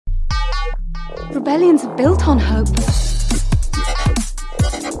Rebellions are built on hope.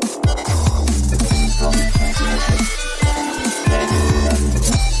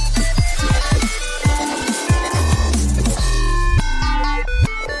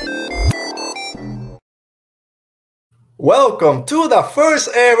 Welcome to the first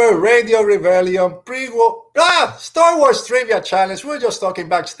ever Radio Rebellion Star Wars Trivia Challenge. We're just talking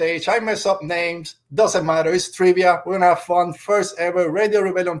backstage. I mess up names. Doesn't matter. It's trivia. We're going to have fun. First ever Radio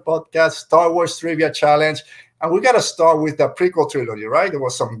Rebellion podcast, Star Wars Trivia Challenge. And we got to start with the prequel trilogy, right? There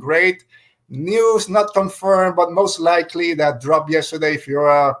was some great news, not confirmed, but most likely that dropped yesterday. If you're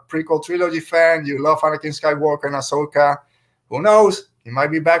a prequel trilogy fan, you love Anakin Skywalker and Ahsoka, who knows? He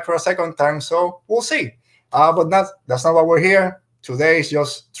might be back for a second time, so we'll see. But that's not why we're here. Today is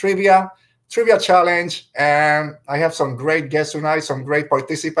just trivia challenge, and I have some great guests tonight, some great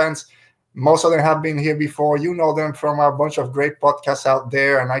participants. Most of them have been here before. You know them from a bunch of great podcasts out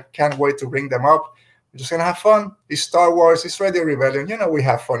there, and I can't wait to bring them up. We're just gonna have fun. It's Star Wars, it's Radio Rebellion. You know we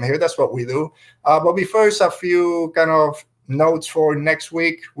have fun here. That's what we do. But before, a few kind of notes for next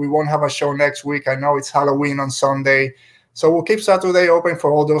week. We won't have a show next week. I know it's Halloween on Sunday, so we'll keep Saturday open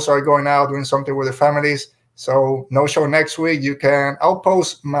for all those who are going out doing something with their families. So no show next week. I'll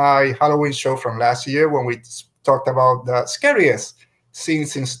post my Halloween show from last year when we talked about the scariest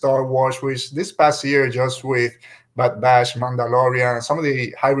scenes in Star Wars, which this past year, just with Bad Batch, Mandalorian, some of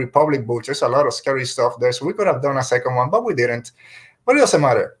the High Republic books, there's a lot of scary stuff there. So we could have done a second one, but we didn't. But it doesn't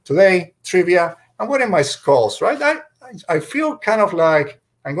matter. Today, trivia. I'm wearing my skulls, right? I feel kind of like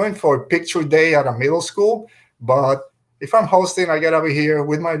I'm going for a picture day at a middle school, but if I'm hosting, I gotta be here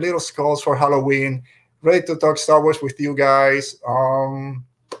with my little skulls for Halloween, ready to talk Star Wars with you guys.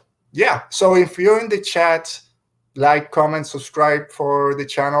 So if you're in the chat, like, comment, subscribe for the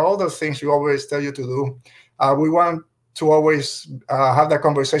channel, all those things we always tell you to do. We want to always have that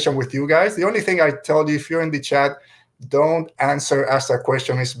conversation with you guys. The only thing I tell you, if you're in the chat, don't answer as the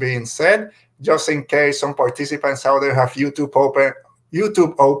question is being said, just in case some participants out there have YouTube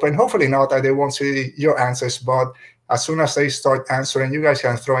open. Hopefully not, that they won't see your answers, but as soon as they start answering, you guys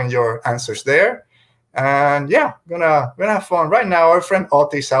can throw in your answers there. And yeah, gonna have fun. Right now, our friend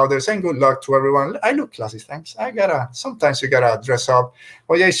Otis out there saying good luck to everyone. I look classy, thanks. Sometimes you gotta dress up.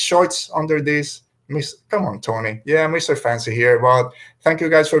 Oh yeah, shorts under this. Come on, Tony. Yeah, Mr. Fancy here. But thank you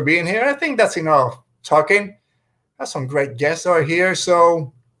guys for being here. I think that's enough talking. Have some great guests are here.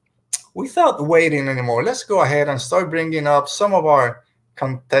 So without waiting anymore, let's go ahead and start bringing up some of our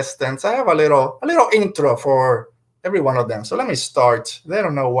contestants. I have a little intro for every one of them. So let me start. They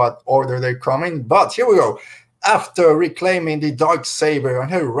don't know what order they're coming, but here we go. After reclaiming the Darksaber on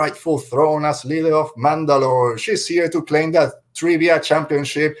her rightful throne as leader of Mandalore, she's here to claim that trivia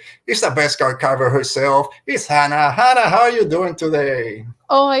championship. It's the Beskar carver herself. It's Hannah. Hannah, how are you doing today?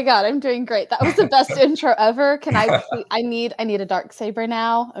 Oh my God, I'm doing great. That was the best intro ever. I need a Darksaber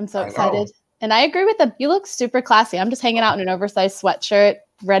now. I'm so excited. And I agree with them. You look super classy. I'm just hanging out in an oversized sweatshirt,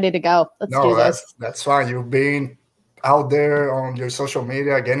 ready to go. Let's do this. That's fine. You've been out there on your social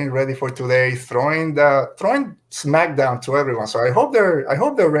media, getting ready for today, throwing SmackDown to everyone. So I hope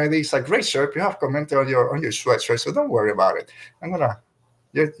they're ready. It's a great shirt. You have commented on your sweatshirt, so don't worry about it.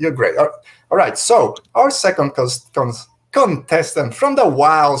 You're great. All right. So our second contestant from the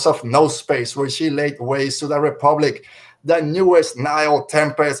wilds of No Space, where she laid waste to the Republic, the newest Nile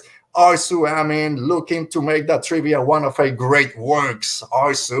Tempest, Arzu Amin, looking to make that trivia one of her great works.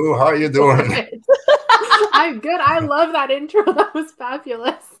 Arzu, how are you doing? I'm good. I love that intro. That was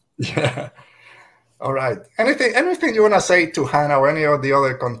fabulous. Yeah. All right. Anything you want to say to Hannah or any of the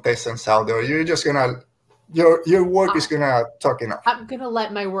other contestants out there? You're just gonna your work is gonna talk enough. I'm gonna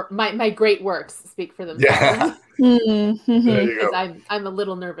let my great works speak for themselves. Yeah. Because I'm a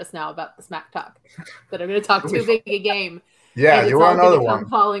little nervous now about the smack talk. That I'm gonna talk too big a game. Yeah, you want another one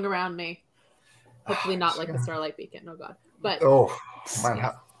falling around me. Hopefully not like the Starlight Beacon. Oh God. But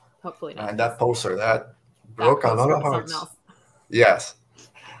man, hopefully not. And that poster that broke a lot of hearts. Yes.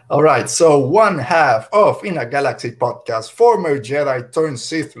 All right. So one half of In a Galaxy podcast, former Jedi turned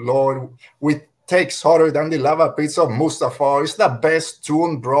Sith Lord with takes hotter than the lava pits of Mustafar. It's the best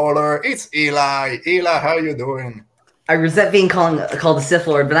tuned brawler. It's Eli. Eli, how you doing? I resent being called a Sith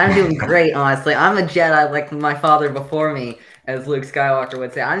Lord, but I'm doing great, honestly. I'm a Jedi like my father before me, as Luke Skywalker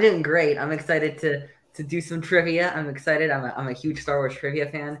would say. I'm doing great. I'm excited to do some trivia. I'm excited. I'm a huge Star Wars trivia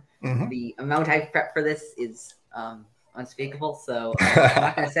fan. Mm-hmm. The amount I've prepped for this is unspeakable, so I'm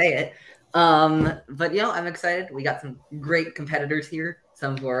not going to say it. But, I'm excited. We got some great competitors here.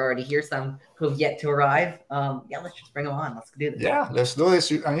 Some who are already here, some who have yet to arrive. Let's just bring them on. Let's do this. Yeah, let's do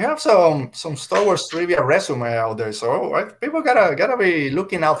this. And you have some Star Wars trivia resume out there, so people gotta be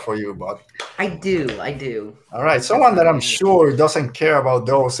looking out for you, bud. I do. All right, someone that I'm sure doesn't care about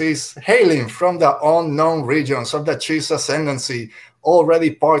those is hailing from the unknown regions of the Cheese Ascendancy,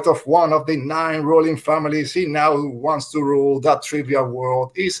 already part of one of the 9 ruling families. He now wants to rule the trivia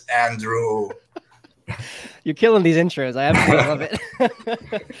world. Is Andrew. You're killing these intros. I absolutely love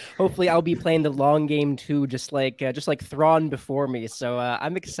it. Hopefully, I'll be playing the long game too, just like Thrawn before me. So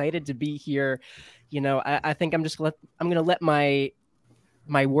I'm excited to be here. You know, I think I'm gonna let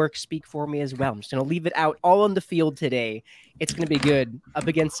my work speak for me as well. I'm just gonna leave it out all on the field today. It's gonna be good up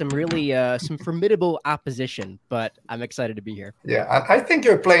against some really some formidable opposition, but I'm excited to be here. Yeah, I think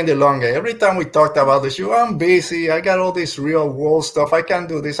you're playing the long game. Every time we talked about this, I'm busy. I got all this real world stuff. I can't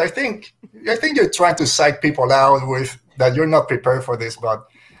do this. I think you're trying to psych people out with that you're not prepared for this, but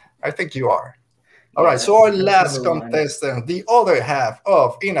I think you are. All right, so our last contestant, the other half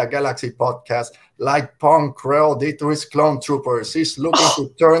of In a Galaxy podcast, like Pong Krell did to his clone troopers, he's looking to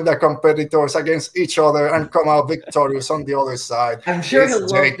turn the competitors against each other and come out victorious on the other side. I'm sure he'll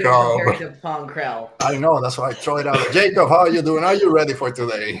love being compared to Pong Krell. I know, that's why I throw it out. Jacob, how are you doing? Are you ready for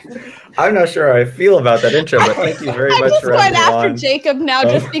today? I'm not sure how I feel about that intro, but thank you very much for having me on. I'm just going after Jacob now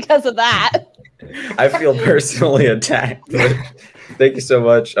just because of that. I feel personally attacked. But thank you so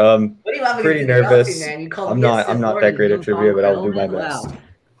much. Pretty nervous. I'm not that great at trivia, but I'll do my best.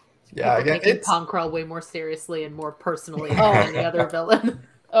 Yeah, again, it's Pong Krell way more seriously and more personally than any other villain.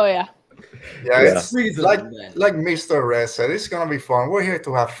 Oh yeah. Yeah, it's like Mr. Rez said, it's gonna be fun. We're here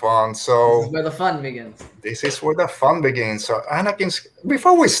to have fun, so this is where the fun begins. This is where the fun begins. So Anakin's.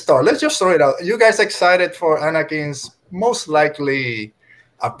 Before we start, let's just throw it out. You guys excited for Anakin's most likely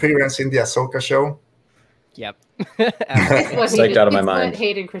appearance in the Ahsoka show? Yep. Psyched out of my mind. What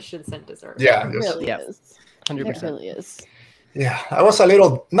Hayden Christensen deserves. Yeah, it really is. 100%. It really is. Yeah, I was a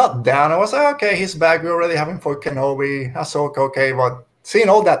little not down. I was like, okay, he's back. We're already having for Kenobi, Ahsoka, okay, but seeing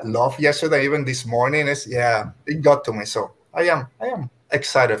all that love yesterday, even this morning, it got to me. So I am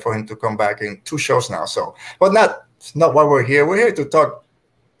excited for him to come back in 2 shows now. So, but not why we're here. We're here to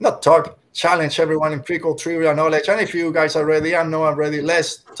challenge everyone in prequel trivia knowledge. And if you guys are ready, I know I'm ready.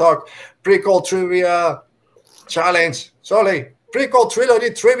 Let's talk prequel trivia challenge. Sorry, prequel trilogy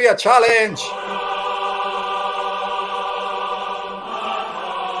trivia challenge.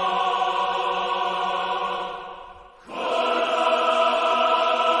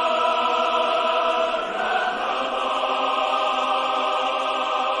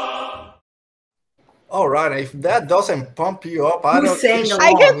 All right, if that doesn't pump you up, I get so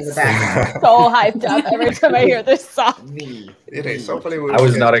hyped up every time I hear this song. It is. Hopefully I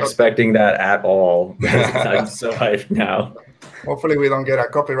was not expecting that at all. I'm so hyped now. Hopefully we don't get a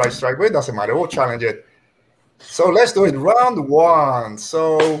copyright strike, but it doesn't matter. We'll challenge it. So let's do it. Round 1.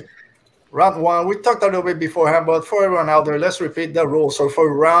 So round 1, we talked a little bit beforehand, but for everyone out there, let's repeat the rules. So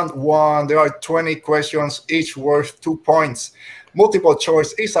for round 1, there are 20 questions, each worth 2 points. Multiple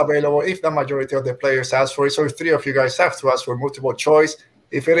choice is available if the majority of the players ask for it. So if 3 of you guys have to ask for multiple choice,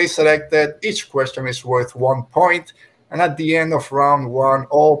 if it is selected, each question is worth 1 point. And at the end of round 1,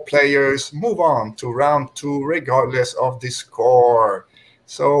 all players move on to round 2, regardless of the score.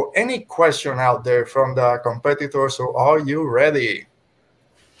 So any question out there from the competitors, so are you ready?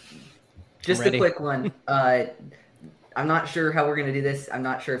 Just a quick one. I'm not sure how we're going to do this. I'm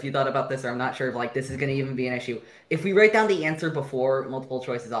not sure if you thought about this, or I'm not sure if this is going to even be an issue. If we write down the answer before multiple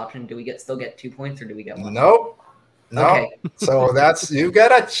choices option, do we still get 2 points, or do we get 1? Nope. No. Okay. So you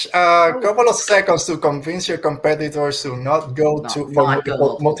got a couple of seconds to convince your competitors to not go for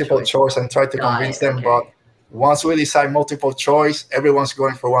multiple choice and try to convince them. Okay. But once we decide multiple choice, everyone's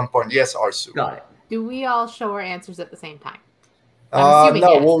going for 1 point. Yes, Arsu. Got it. Do we all show our answers at the same time? I'm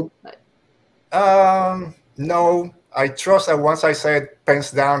assuming yes, no. I trust that once I said pens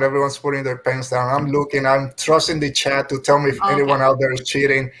down, everyone's putting their pens down. I'm trusting the chat to tell me if anyone out there is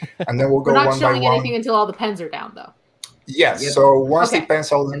cheating, and then we'll go one by one. We're not showing anything until all the pens are down, though. Yes. Yep. So once the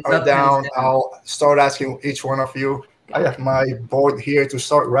pens are down, I'll start asking each one of you. I have my board here to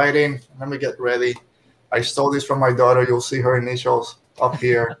start writing. Let me get ready. I stole this from my daughter. You'll see her initials up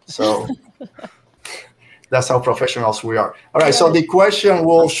here. So that's how professionals we are. All right. So the question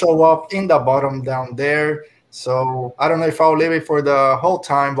will show up in the bottom down there. So I don't know if I'll leave it for the whole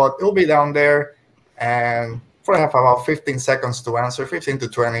time, but it'll be down there. And I have about 15 seconds to answer, 15 to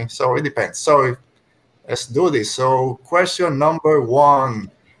 20. So it depends. So let's do this. So question number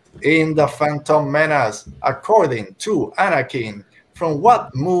 1. In The Phantom Menace, according to Anakin, from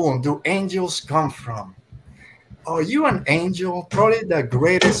what moon do angels come from? Are you an angel? Probably the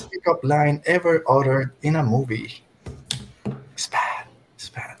greatest pickup line ever uttered in a movie. It's bad.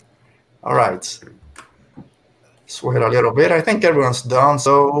 All right. Sweat a little bit. I think everyone's done.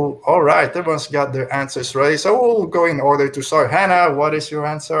 So, all right, everyone's got their answers ready. So we'll go in order to start. Hannah, what is your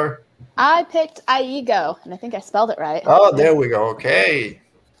answer? I picked Iego, and I think I spelled it right. Oh, there we go. Okay.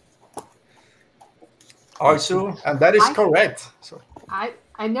 Arsu, and that is correct. So.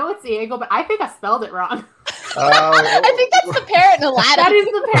 I know it's Diego, but I think I spelled it wrong. I think that's the parrot in Aladdin. That is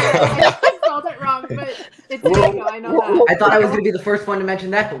the parrot. I spelled it wrong, but it's Diego. I know that. I thought I was going to be the first one to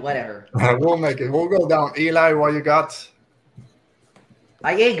mention that, but whatever. We'll make it. We'll go down. Eli, what you got?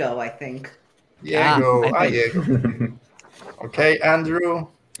 Iego, I think. Iego. Okay, Andrew.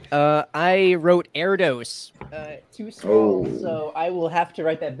 I wrote Erdos. Too small, so I will have to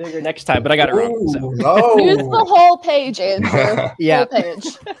write that bigger next time. But I got it wrong. So. No. Use the whole page, Andrew. Yeah. Whole page.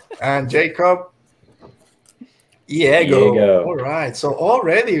 And Jacob. Iego. All right. So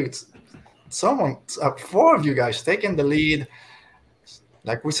already it's four of you guys taking the lead.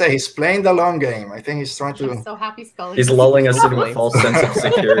 Like we say, he's playing the long game. I think he's trying to. I'm so happy spelling. He's lulling us into a false sense of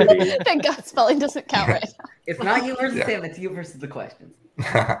security. Thank God spelling doesn't count right now. It's not you versus him, it's you versus the questions.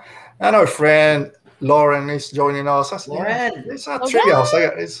 And our friend Lauren is joining us. Lauren! It's a trivia.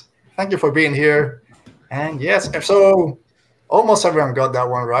 Thank you for being here. And yes, so almost everyone got that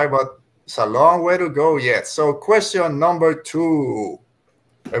one right, but it's a long way to go yet. So question number 2.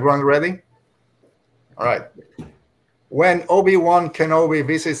 Everyone ready? All right. When Obi-Wan Kenobi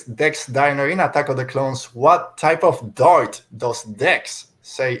visits Dex Diner in Attack of the Clones, what type of dart does Dex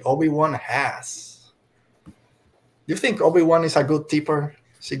say Obi-Wan has? Do you think Obi-Wan is a good tipper?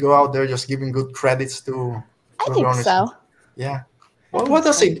 Does he go out there just giving good credits to I think so. Yeah. Well, what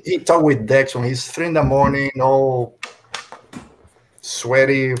does he talk with Dex when he's 3 a.m, all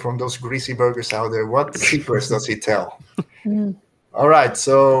sweaty from those greasy burgers out there? What secrets does he tell? All right,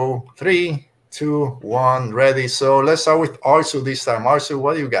 so 3, 2, 1, ready. So let's start with Arsu this time. Arsu,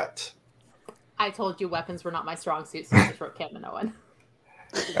 what do you got? I told you weapons were not my strong suit, so I just wrote Kaminoan.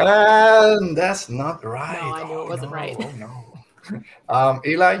 And that's not right. No, I knew it wasn't right. No.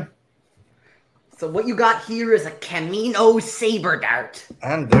 Eli? So what you got here is a Kamino Saber Dart.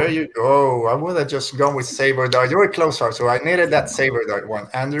 And there you go. I would have just gone with Saber Dart. You were closer, so I needed that Saber Dart one.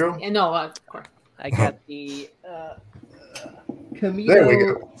 Andrew? Yeah, no, of course. I got the Kamino There we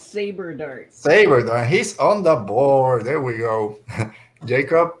go. Saber Dart. Saber Dart. He's on the board. There we go.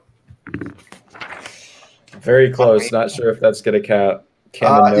 Jacob? Very close. Not sure if that's going to count.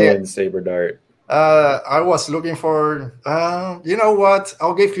 Kaminoan Saber Dart. I was looking for. You know what?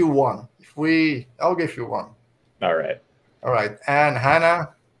 I'll give you one. I'll give you one. All right. And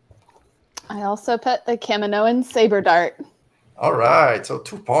Hannah? I also put the Kaminoan Saber Dart. All right. So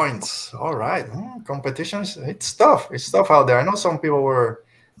 2 points. All right. Competitions. It's tough. It's tough out there. I know some people were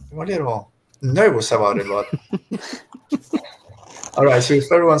a little nervous about it, but. All right. So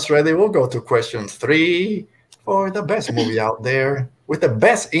if everyone's ready, we'll go to question 3 for the best movie out there with the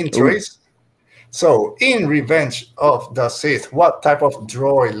best intros. So, in Revenge of the Sith, what type of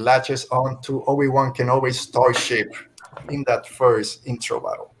droid latches on to Obi-Wan Kenobi's starship in that first intro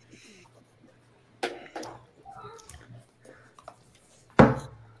battle?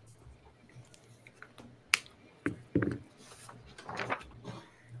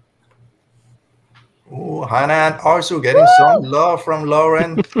 Oh, Hannah and Arsu getting some love from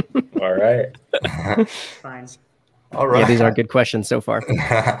Lauren. All right. Fine. All right. Yeah, these are good questions so far.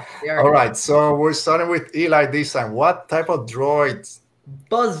 All right, so we're starting with Eli this time. What type of droids?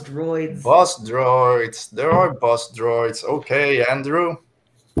 Buzz droids. Buzz droids. There are buzz droids. Okay, Andrew.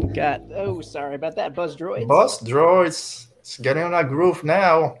 Sorry about that. Buzz droids. Buzz droids. It's getting on a groove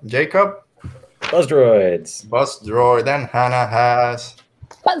now. Jacob. Buzz droids. Buzz droid. And Hannah has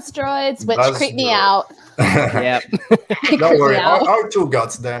Buzz droids, which Buzz creep me droid. out. Yeah. Don't worry. R2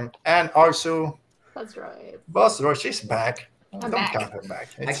 got them. And Arsu. Buzz droid. Buzz droid. She's back. Don't back. count her back.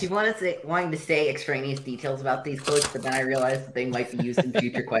 I keep wanting to say extraneous details about these quotes, but then I realized that they might be used in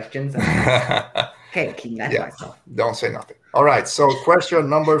future questions. Okay, keep that to myself. Don't say nothing. All right, so question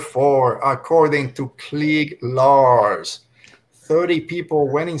number 4. According to Klieg Lars, 30 people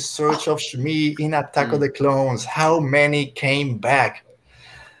went in search of Shmi in Attack of the Clones. How many came back?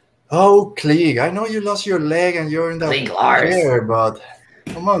 Oh, Klieg, I know you lost your leg and you're in the chair, but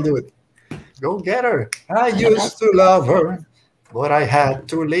come on, dude. Go get her. I used to love her, but I had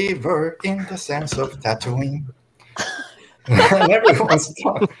to leave her in the sense of Tatooine. And everyone's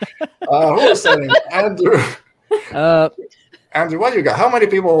done. Who's saying? Andrew. Andrew, what you got? How many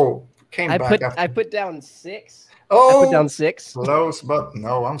people came back? I put down 6. Oh, I put down 6. Close, but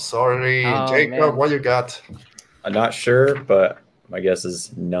no, I'm sorry. Oh, Jacob, man. what you got? I'm not sure, but My guess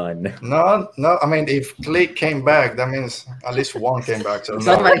is none. No. I mean, if Klieg came back, that means at least one came back. So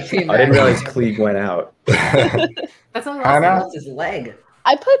Somebody came back. I didn't realize Klieg went out. That's only Hannah? Lost his leg.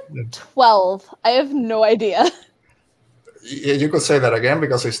 I put 12. I have no idea. You could say that again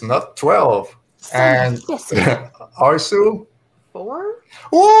because it's not 12. And Yes. Arsu? 4.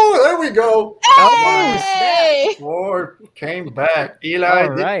 Oh, there we go. Hey! 4 came back. Eli All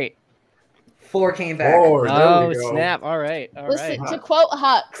right. 4 came back. 4. There Oh, we go. snap. All right. All right. Listen, to quote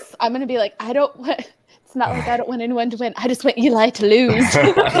Hux, I'm going to be like, I don't want... It's not like I don't want anyone to win. I just want Eli to lose.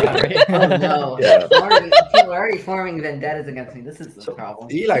 Oh no. Yeah. People are already forming vendettas against me. This is the problem.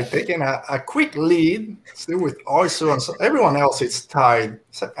 Eli taking a quick lead, still with Arsu, and so everyone else is tied.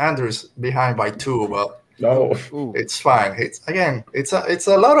 So Andrew's behind by 2, but No. Ooh, it's fine. It's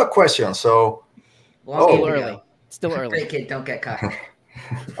a lot of questions. So Long game still to early. go. Still early. Great kid, don't get caught.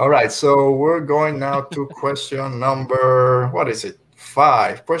 all right, so we're going now to question number, what is it?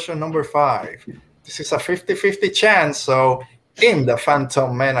 5. Question number 5. This is a 50-50 chance. So in the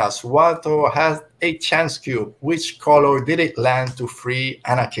Phantom Menace, Watto has a chance cube. Which color did it land to free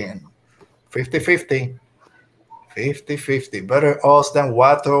Anakin? 50-50. 50-50. Better us than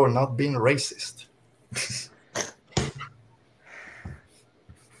Watto not being racist.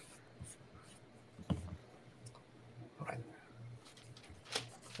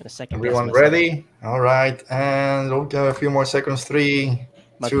 In a second. Everyone guess myself. ready? All right, and we'll give a few more seconds. 3,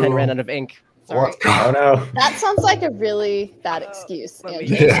 My 2, pen ran out of ink. Sorry. 1. Oh no. That sounds like a really bad excuse. Let me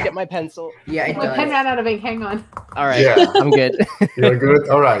Andrew. just Yeah. get my pencil. Yeah, it My pen does. ran out of ink. Hang on. All right. Yeah. I'm good. You're good.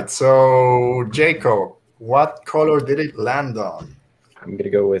 All right. So Jacob, what color did it land on? I'm gonna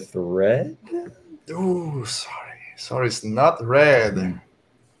go with red. Ooh, sorry, it's not red.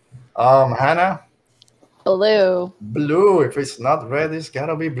 Hannah, Blue. blue. If it's not red, it's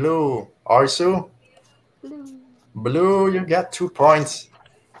gotta be blue. Arsu, blue. You get 2 points.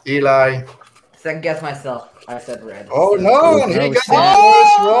 Eli. Second guess myself. I said red. Oh So- no, he no, got the snap.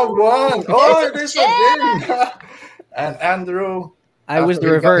 first wrong one. Oh, this again. And Andrew. I was after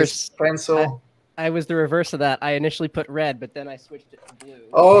the he got his reverse. Pencil. I was the reverse of that. I initially put red, but then I switched it to blue.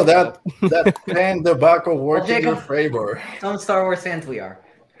 Oh, that pen tobacco worked in your Jacob. favor. Some Star Wars fans we are.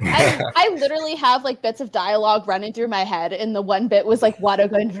 I literally have like bits of dialogue running through my head, and the one bit was like Watto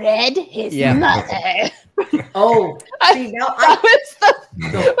going, "Red, his Yeah. mother." Oh, I- see now That was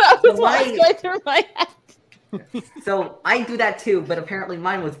that was so what was going through my head. so I do that too, but apparently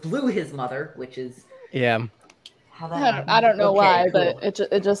mine was blue his mother, which is Yeah. how that I don't know Okay, why, cool. but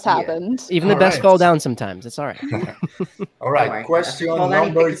it just Yeah. happened. Even the All best right. fall down sometimes. It's all right. All right, Alright, question fall down,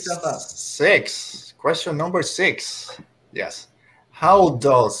 you number pick yourself up. 6. Question number 6. Yes. How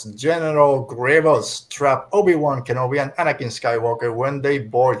does General Grievous trap Obi-Wan Kenobi and Anakin Skywalker when they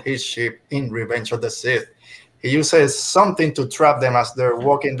board his ship in Revenge of the Sith? He uses something to trap them as they're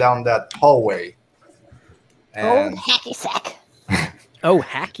walking down that hallway. Old And hacky sack. Oh,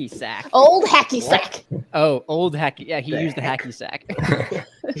 hacky sack. Old hacky sack. Oh, old hacky. Yeah, he The used the heck? hacky sack.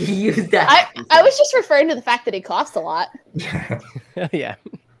 he used that. I was just referring to the fact that he coughs a lot. Yeah.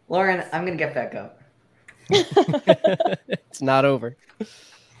 Lauren, I'm gonna get back up. It's not over.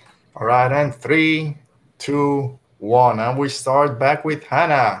 all right, and 3, 2, 1. And we start back with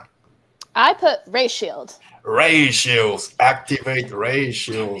Hannah. I put Ray Shield. Ray shields. Activate ray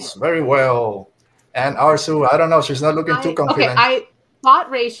shields. Very well. And Arsu, I don't know. She's not looking too confident. I thought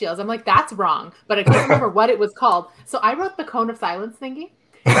ray shields. I'm like, that's wrong, but I couldn't remember what it was called. So I wrote the cone of silence thingy.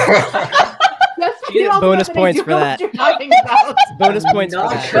 That's You get bonus points for that. You're talking about. Bonus points for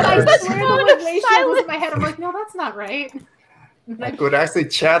Not that. sure. But I swear Cone the word of ray shield was in my head. I'm like, no, that's not right. I could actually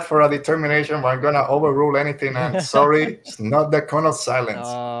chat for a determination, but I'm gonna overrule anything. And sorry, it's not the cone of silence.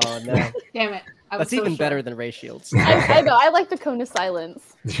 Oh no. Damn it. I was That's so even sure. better than ray shields. I know. I like the cone of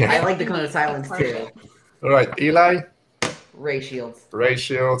silence. Yeah. I like the cone of silence too. All right, Eli, Ray shields. ray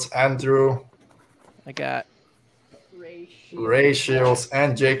shields, Andrew, I got Ray shield. ray shields,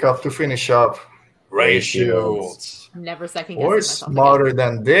 and Jacob to finish up. Ray shields. Never second We're guessing myself. smarter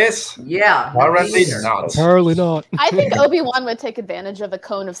than this. Yeah. Apparently neither. not. apparently not. I think Obi-Wan would take advantage of a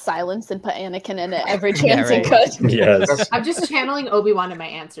cone of silence and put Anakin in it every chance he right. could. Yes. I'm just channeling Obi-Wan in my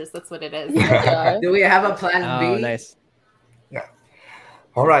answers. That's what it is. Yeah. Do we have a plan Oh, B? nice.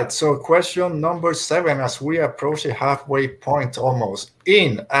 All right, so question number 7 as we approach the halfway point almost.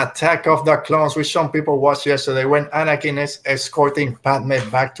 In Attack of the Clones, which some people watched yesterday, when Anakin is escorting Padme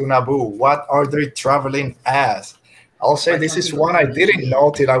back to Naboo, what are they traveling as? I'll say this is one I didn't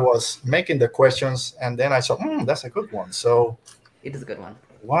know till I was making the questions, and then I saw, that's a good one. So It is a good one.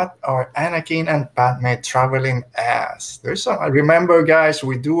 what are Anakin and Padme traveling as? Remember, guys,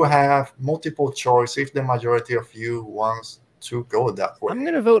 we do have multiple choice if the majority of you wants to go that way. I'm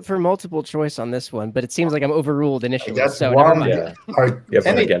gonna vote for multiple choice on this one, but it seems like I'm overruled initially. That's so one. never mind. Yeah. You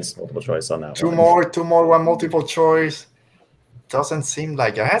have against multiple choice on that one. Two more, one multiple choice. Doesn't seem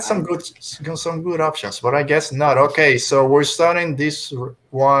like I had some good options, but I guess not. Okay, so we're starting this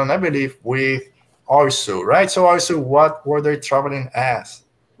one, I believe, with Arsu, right? So Arsu, what were they traveling as?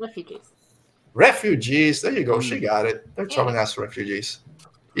 Refugees. Refugees. There you go. She got it. They're traveling as refugees.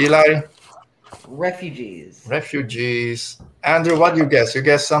 Eli? Refugees. Refugees. Andrew, what you guess? You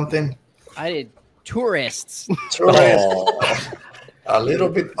guess something? I did tourists. Tourists. A little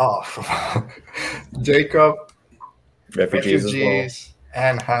bit off. Jacob? Refugees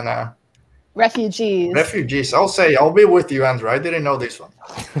and Hannah. Refugees. I'll be with you, Andrew. I didn't know this one.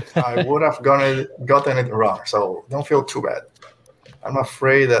 I would have gotten it wrong, so don't feel too bad. I'm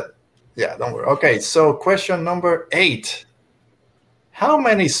afraid that, don't worry. Okay, so question number 8. How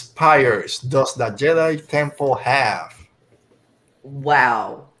many spires does the Jedi Temple have?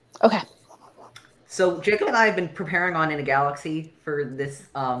 Wow. Okay. So Jacob and I have been preparing on In a Galaxy for this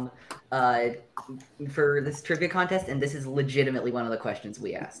trivia contest, and this is legitimately one of the questions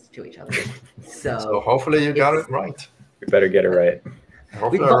we asked to each other. So hopefully you got it right. You better get it right.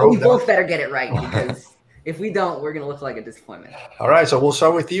 We both better get it right, because if we don't, we're going to look like a disappointment. All right, so we'll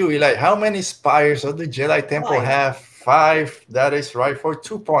start with you, Eli. How many spires does the Jedi Temple have? 5. That is right, for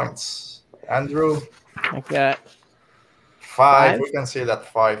 2 points. Andrew? I got 5. We can see that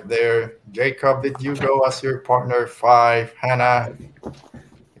 5 there. Jacob, did you go as your partner? 5. Hannah? You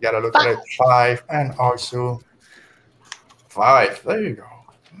got to look at it. 5. And Arsu? 5. There you go.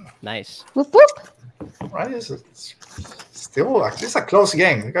 nice. Whoop, whoop. Right, it's a close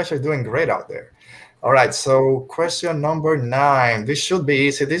game. You guys are doing great out there. All right, so question number 9. This should be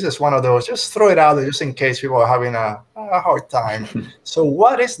easy. This is one of those. Just throw it out there just in case people are having a hard time. So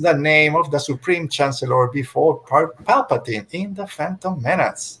what is the name of the Supreme Chancellor before Palpatine in The Phantom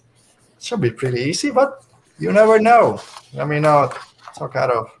Menace? Should be pretty easy, but you never know. Let me not talk out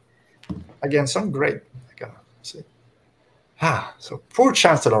of, again, some great. So poor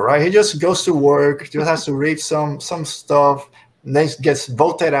Chancellor, right? He just goes to work, just has to read some stuff, then gets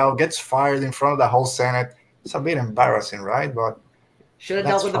voted out, gets fired in front of the whole Senate. It's a bit embarrassing, right? But should have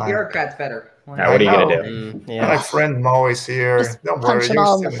dealt with the bureaucrats better. Now, what are you gonna do? My friend Mo is here. Just Don't punch worry. them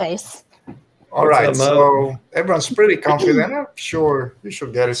all in the face. All right, so everyone's pretty confident. I'm sure you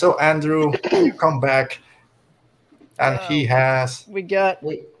should get it. So Andrew, you come back, and he has. We got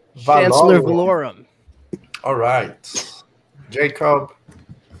Chancellor Valorum. All right. Jacob.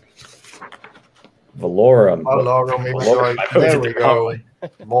 Valorum. There we go.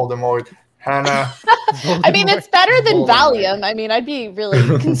 Voldemort. Hannah. I mean, it's better than Valium. I mean, I'd be really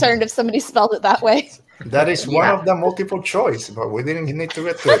concerned if somebody spelled it that way. That is one of the multiple choice, but we didn't need to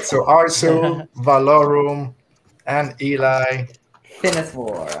get to it. So Arsu, Valorum, and Eli. Finis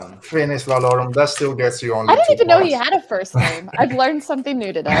Valorum. That still gets you on. I didn't even know he had a first name. I've learned something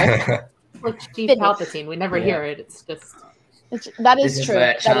new today. Like Chief Palpatine. We never hear it. It's just. That is true.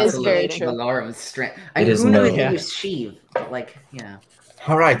 That is very true. Valorum's strength. I mean, who knew his name was Sheev? Like, yeah.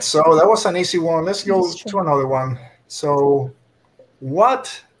 All right, so that was an easy one. Let's go to another one. So,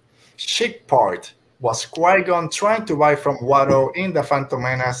 what chic part was Qui-Gon trying to buy from Watto in The Phantom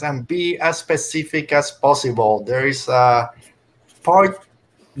Menace, and be as specific as possible? There is a part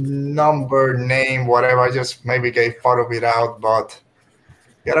number, name, whatever. I just maybe gave part of it out, but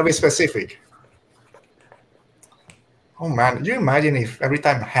you gotta be specific. Oh man, could you imagine if every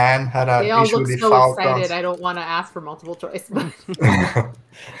time Han had an issue with the Falcons? They all look so excited. I don't want to ask for multiple choice.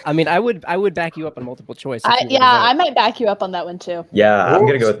 I mean, I would back you up on multiple choice. I might back you up on that one too. Yeah, I'm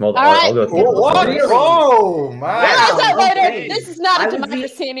gonna go with multiple. I'll go with multiple. What? Oh man! Realize that later. This is not a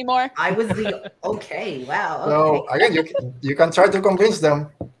democracy anymore. I was the wow. So again, you can try to convince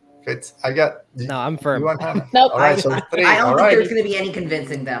them. I'm firm. Nope. All right, so 3. I don't think there's going to be any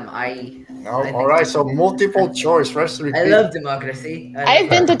convincing them. All right, so multiple choice. I love democracy. I've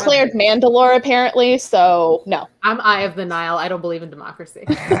been declared Mandalore apparently, so no. I'm Eye of the Nile. I don't believe in democracy.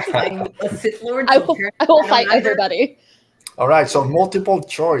 I'm a Sith Lord. I will fight everybody. All right, so multiple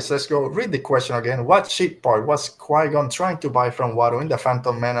choice. Let's go read the question again. What ship part was Qui-Gon trying to buy from Watto in The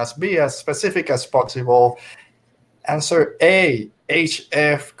Phantom Menace? Be as specific as possible. Answer A,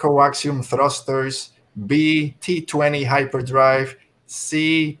 HF coaxium thrusters, B, T20 hyperdrive,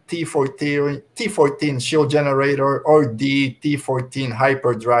 C, T14 shield generator, or D, T14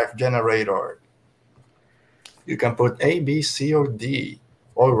 hyperdrive generator. You can put A, B, C, or D,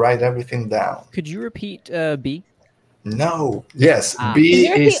 or write everything down. Could you repeat B? No. Yes, B Can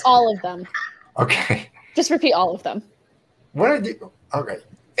you repeat is... all of them? Okay. Just repeat all of them. Okay.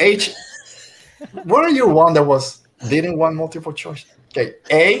 H... What are you one that was didn't want multiple choice. Okay,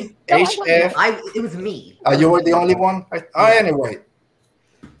 A, HF. It was me. You were the only one? Anyway,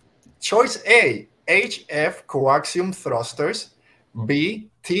 choice A, HF coaxium thrusters. B,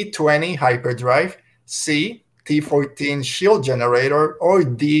 T20 hyperdrive. C, T14 shield generator. Or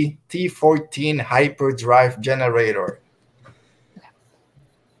D, T14 hyperdrive generator.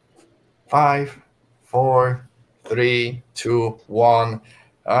 5, 4, 3, 2, 1.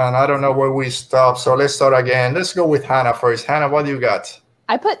 And I don't know where we stop, so let's start again. Let's go with Hannah first. Hannah, what do you got?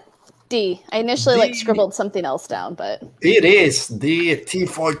 I put D. I initially scribbled something else down, but it is the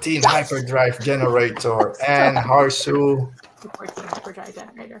T14 hyperdrive generator. And Harsu, T14 hyperdrive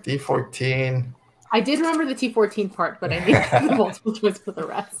generator. T14. I did remember the T14 part, but I needed the multiple choice for the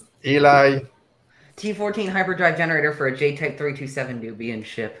rest. Eli, T14 hyperdrive generator for a J-Type 327 newbie in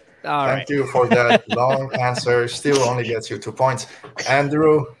ship. Thank you for that long answer. Still only gets you 2 points.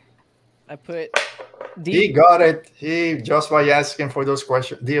 Andrew, I put D. He got it. He just by asking for those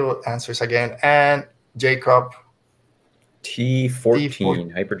questions, D answers again. And Jacob,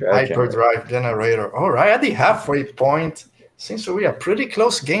 T14 hyperdrive generator. All right, at the halfway point, seems to be a pretty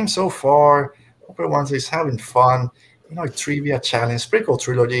close game so far. Everyone is having fun. Trivia challenge, Prequel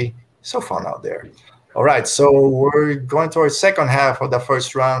trilogy, so fun out there. All right, so we're going to our second half of the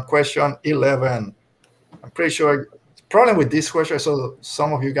first round. Question 11. I'm pretty sure the problem with this question, I saw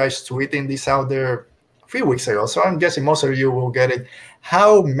some of you guys tweeting this out there a few weeks ago, so I'm guessing most of you will get it.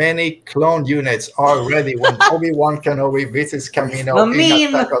 How many clone units are ready when Obi-Wan Kenobi visits Kamino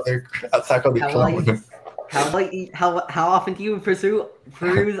in Attack of the Clones? How often do you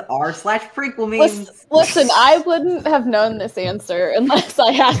peruse r/prequel memes? Listen, I wouldn't have known this answer unless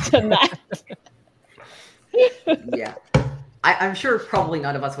I had done that. Yeah. I'm sure probably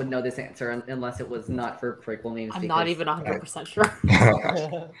none of us would know this answer unless it was not for prequel memes. I'm not even 100% sure.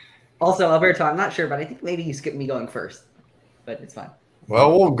 Also, Alberto, I'm not sure, but I think maybe you skipped me going first. But it's fine.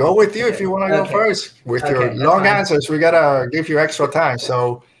 Well, we'll go with you if you want to go first. With your long answers, we got to give you extra time.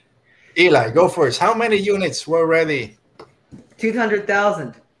 So, Eli, go first. How many units were ready?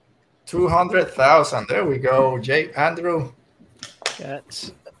 200,000. 200,000. There we go. Andrew?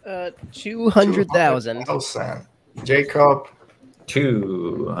 That's 200,000. Jacob?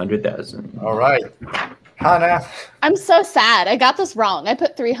 200,000. All right. Hannah? I'm so sad. I got this wrong. I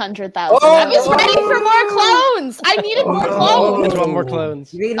put 300,000. I was ready for more clones. I needed more clones. There's one more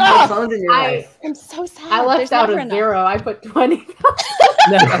clones. You needed more clones in your life. I'm so sad. I left out a 0. I put 20,000.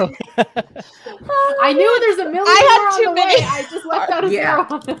 No. I knew there's a million I had more on the way. I just left out a 0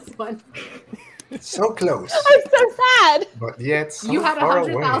 on this one. So close. I'm so sad. But yet, so you had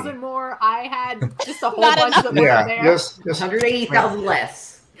 100,000 more. I had just a whole bunch of them there. Just 180,000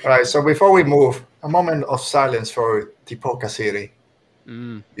 less. All right, so before we move, a moment of silence for Tipoca City.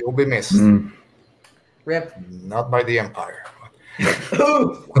 You'll be missed. Rip. Not by the Empire.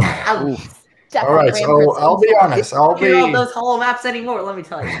 All right, so I'll be honest. I'll be on those hollow maps anymore. Let me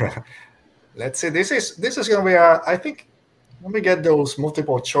tell you. Let's see. This is going to be I think. Let me get those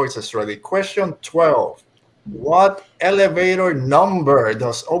multiple choices ready. Question 12. What elevator number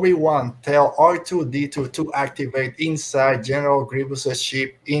does Obi-Wan tell R2-D2 to activate inside General Grievous's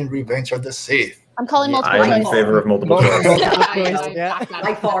ship in Revenge of the Sith? I'm calling multiple choice. I'm in favor of multiple choice.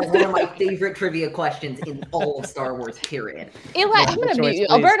 By far, one of my favorite trivia questions in all of Star Wars, period. Eli, I'm going to mute you.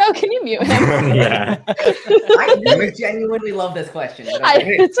 Alberto, can you mute him? Yeah. I genuinely love this question.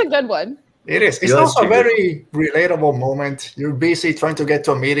 It's a good one. It is. It's also a very relatable moment. You're busy trying to get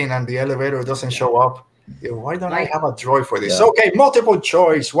to a meeting and the elevator doesn't show up. Why don't I have a droid for this? Yeah. Okay, multiple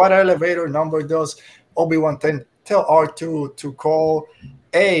choice. What elevator number does Obi-Wan tell R2 to call?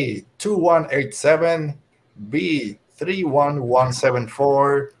 A, 2187, B,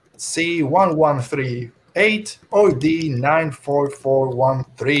 31174, C, 1138, or D,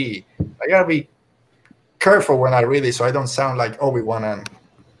 94413. I gotta be careful when I read this so I don't sound like Obi-Wan and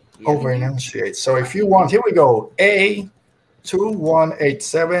over enunciate. So if you want, here we go. A,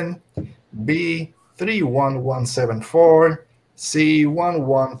 2187, B, 31174, C,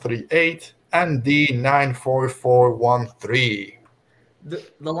 1138, and D, 94413.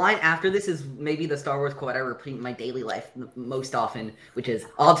 The line after this is maybe the Star Wars quote I repeat in my daily life most often, which is,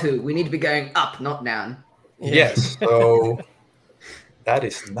 R2, we need to be going up, not down. Yes, so that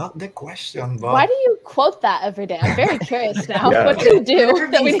is not the question. But why do you quote that every day? I'm very curious now. Yeah. What do you do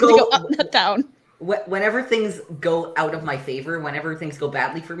that we need to go up, not down? Whenever things go out of my favor, whenever things go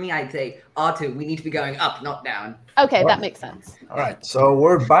badly for me, I'd say, R2, we need to be going up, not down. Okay, that makes sense. All right, so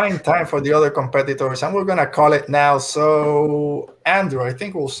we're buying time for the other competitors, and we're going to call it now. So, Andrew, I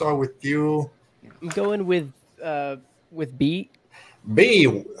think we'll start with you. I'm going with B. B,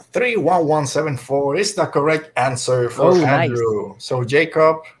 31174 is the correct answer for Andrew. Nice. So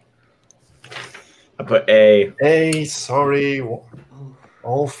Jacob. I put A. A, sorry.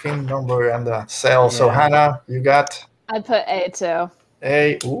 All thing number and the cell. Yeah. So Hannah, you got? I put A too.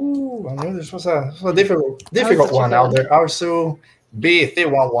 A. Ooh, I knew this was a difficult one out there. Arsu, B,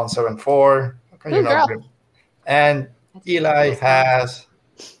 31174. You know, and Eli has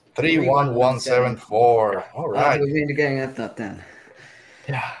 31174. All right. We're going to get that then.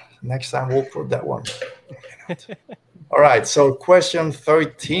 Yeah. Next time we'll put that one. All right. So question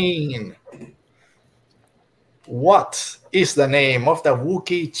 13. What is the name of the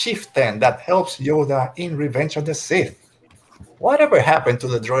Wookiee chieftain that helps Yoda in Revenge of the Sith? Whatever happened to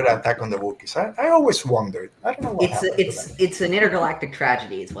the droid attack on the Wookiees? I always wondered. I don't know what happened. It's an intergalactic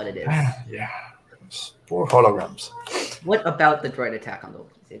tragedy is what it is. Yeah. Poor holograms. What about the droid attack on the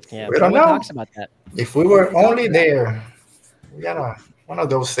Wookiees? We don't know. Talks about that. If we were only there, we got one of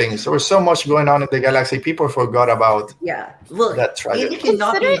those things. There was so much going on in the galaxy, people forgot about that tragedy. Anakin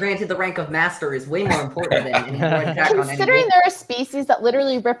not being granted the rank of master is way more important than any droid attack on any Considering there are species that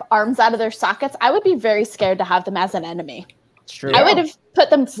literally rip arms out of their sockets, I would be very scared to have them as an enemy. It's true. I would have put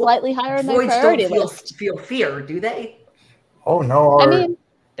them slightly higher in my priority list. Feel fear, do they? Oh no! I mean,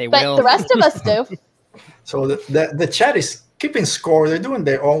 they will. The rest of us do. So the chat is keeping score. They're doing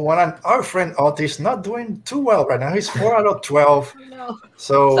their own one, and our friend Otis not doing too well right now. He's 4 out of 12. No.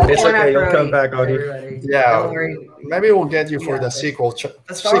 So it's okay. You'll come back, Otis. Yeah, maybe we'll get you for the sequel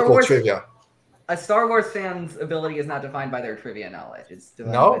trivia. A Star Wars fan's ability is not defined by their trivia knowledge. It's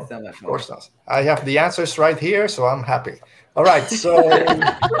defined by so much more. Of course not. I have the answers right here, so I'm happy. All right, so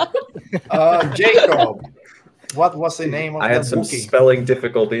Jacob, what was the name of the Wookiee? I had some spelling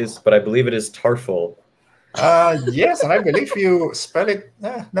difficulties, but I believe it is Tarful. Yes, and I believe you spell it.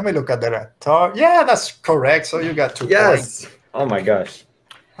 Let me look at that. Yeah, that's correct. So you got 2 points. Oh my gosh.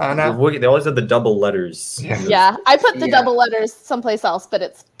 Hannah? They always have the double letters. Yeah, I put the double letters someplace else, but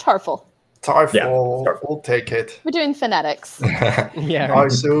it's Tarful. Tarful, we'll take it. We're doing phonetics. Yeah.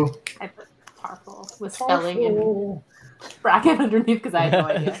 Arsu? I put Tarful with spelling and bracket underneath because I had no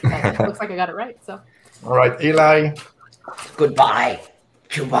idea. It looks like I got it right. So. All right, Eli. Goodbye,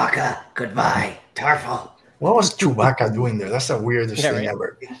 Chewbacca. Goodbye, Tarful. What was Chewbacca doing there? That's the weirdest thing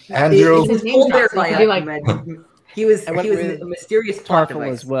ever. Andrew. He was a mysterious plot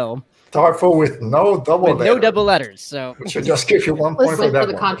device as well. Tarful with no double letters. No double letters, so we should just give you 1 point for that.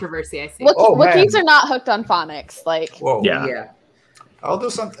 The controversy, I see. Wookiees are not hooked on phonics. Like, whoa. Yeah. I'll do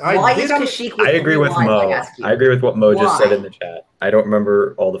something. I agree with Mo. I agree with what Mo just said in the chat. I don't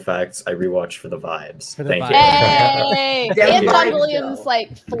remember all the facts. I rewatched for the vibes. Thank you. Hey, Anton Williams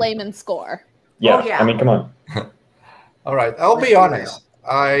flaming score. Yeah. I mean, come on. All right, I'll be honest.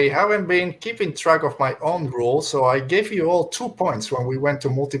 I haven't been keeping track of my own rules, so I gave you all 2 points when we went to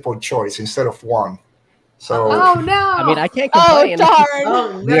multiple choice instead of 1. So, oh no! I mean, I can't complain. Oh darn!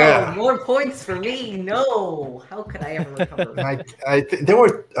 Oh no! Yeah. More points for me. No, how could I ever recover? There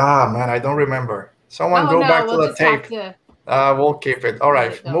were man, I don't remember. Someone go back to the tape. We'll keep it. All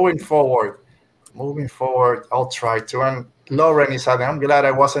right, moving forward. I'll try to. And Lauren is saying, I'm glad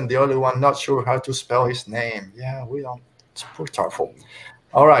I wasn't the only one not sure how to spell his name. Yeah, we don't. It's poor Tarful.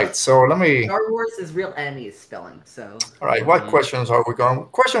 All right, so let me. Star Wars is real enemies spelling. So. All right, what questions are we going?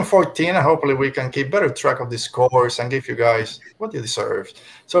 Question 14, and hopefully we can keep better track of the scores and give you guys what you deserve.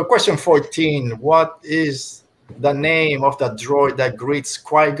 So, question 14: what is the name of the droid that greets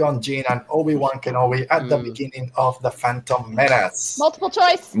Qui-Gon Jinn and Obi-Wan Kenobi at the beginning of the Phantom Menace? Multiple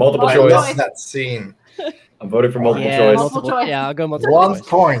choice. I love that scene. I'm voting for multiple choice. Multiple choice. Yeah, I'll go multiple 1 choice.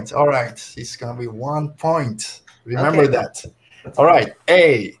 point. All right, it's gonna be 1 point. Remember that. All right.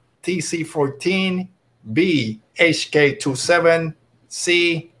 A, TC14, B, HK27,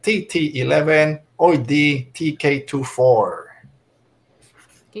 C, TT11, or D, TK24.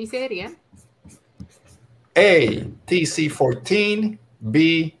 Can you say that again? A, TC14,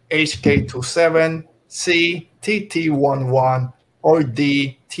 B, HK27, C, TT11, or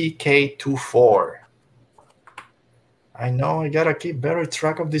D, TK24. I know I gotta keep better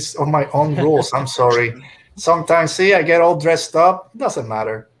track of this of my own rules. I'm sorry. Sometimes, I get all dressed up. It doesn't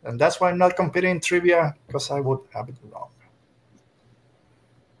matter. And that's why I'm not competing in trivia, because I would have it wrong.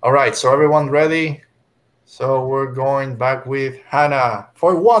 All right, so everyone ready? So we're going back with Hannah.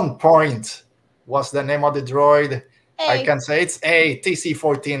 For 1 point, what's the name of the droid? A. I can say it's A,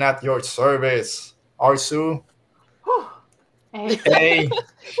 TC14 at your service. Arsu? A.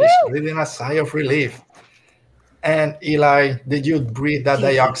 She's breathing a sigh of relief. And Eli, did you breathe that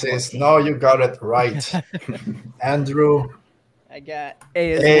dioxis? No, you got it right. Andrew? I got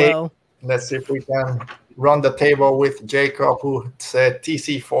A as well. Let's see if we can run the table with Jacob, who said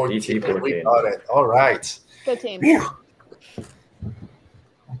TC14. TC14. We got it. All right. Good team.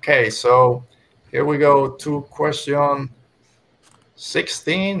 Okay, so here we go to question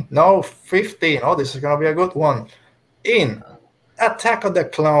 16. No, 15. Oh, this is going to be a good one. In Attack of the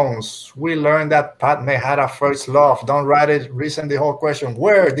Clones, we learned that Padme had a first love. Don't write it. Reason the whole question.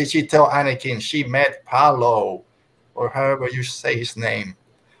 Where did she tell Anakin she met Palo? Or however you say his name.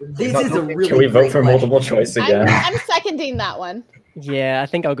 This is a really Can we vote for great multiple question. choice again? I'm seconding that one. Yeah, I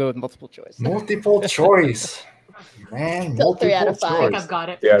think I'll go with multiple choice. Multiple choice. Man, Still 3 out of 5. I think I've got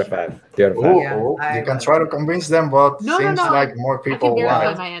it. 3 out of 5. 3 out of 5. Oh, Yeah, oh, I you can agree. try to convince them, but No, seems like more I people can verify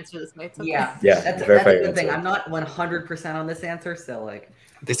want. my answer this way. It's okay. Yeah, Yeah, that's very a fair good thing. answer. I'm not 100% on this answer, so like.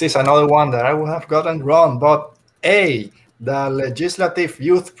 This is another one that I would have gotten wrong, but A, the Legislative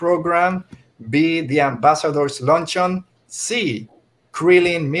Youth Program, B, the Ambassador's Luncheon, C,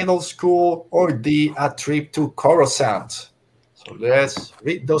 Krillin Middle School, or D, a trip to Coruscant. So let's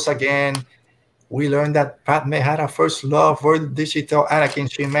read those again. We learned that Padme had a first love. Where did she tell Anakin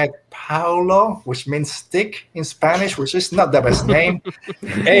she met Paulo, which means stick in Spanish, which is not the best name.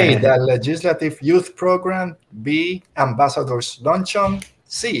 A, the Legislative Youth Program. B, Ambassador's Luncheon.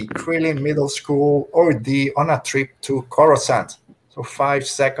 C, Krillin Middle School. Or D, on a trip to Coruscant. So 5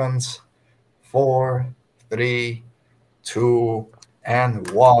 seconds. 4, 3, 2, and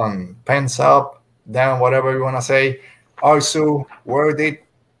 1. Pens up, down, whatever you want to say. Arsu, where did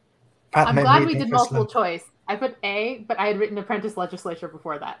Padme I'm glad meet we in did first multiple love? choice. I put A, but I had written apprentice legislature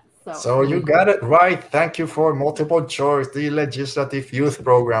before that. So you got it right. Thank you for multiple choice. The Legislative Youth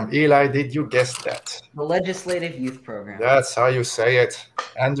Program. Eli, did you guess that? The Legislative Youth Program. That's how you say it.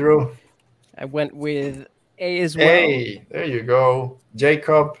 Andrew? I went with A as well. A. There you go.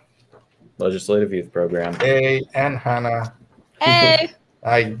 Jacob? Legislative Youth Program. A. And Hannah? Hey,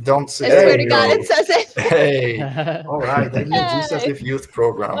 I don't see. I There swear to you God, go. it says it. Hey. All right. The Legislative Youth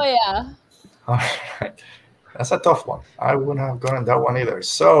Program. Oh yeah. All right. That's a tough one. I wouldn't have gotten that one either.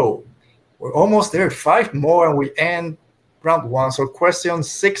 So we're almost there. 5 more and we end round 1. So question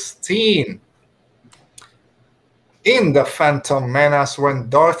 16. In The Phantom Menace, when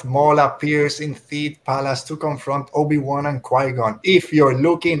Darth Maul appears in Theed Palace to confront Obi-Wan and Qui-Gon, if you're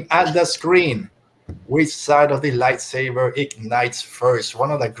looking at the screen, which side of the lightsaber ignites first?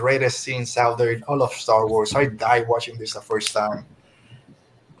 One of the greatest scenes out there in all of Star Wars. I died watching this the first time.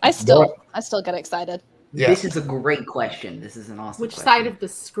 I still get excited. Yeah. This is a great question. This is an awesome Which question. side of the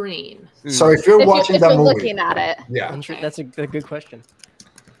screen? So if you're watching if the you're movie, looking at it. yeah. That's a good question.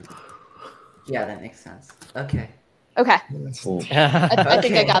 Yeah, that makes sense. Okay. Okay. Ooh. I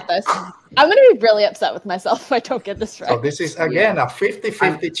think I Okay. got this. I'm gonna be really upset with myself if I don't get this So right. this is again a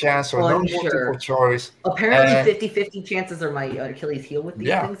 50-50 chance or no unsure. multiple choice. Apparently, Uh, 50-50 chances are my Achilles heel with these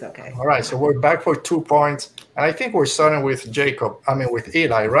Yeah. things. Okay. All right, so we're back for 2 points, and I think we're starting with with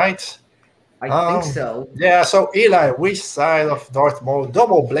Eli, right? I think so. Yeah. So Eli, which side of Darth Maul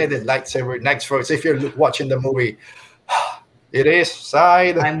double-bladed lightsaber next first? If you're watching the movie, it is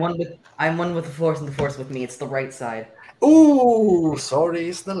side. I'm one with the Force, and the Force with me. It's the right side. Ooh, sorry,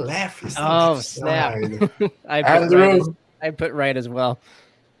 it's the left. It's the Oh, left snap. side. Andrew. I Andrew. put right as well.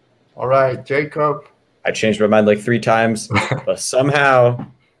 All right, Jacob. I changed my mind like 3 times, but somehow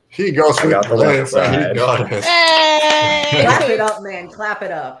He goes I with got the left and he side. got it. Hey! Clap it up, man. Clap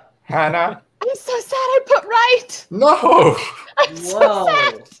it up. Hannah. I'm so sad I put right. No. I'm so Whoa.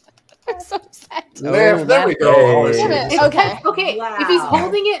 sad. I'm so sad. Left. There we go. Hey. Oh, Damn it. it's- Okay. Okay, Wow. if he's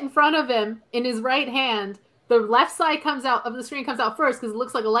holding it in front of him in his right hand, the left side comes out of the screen comes out first because it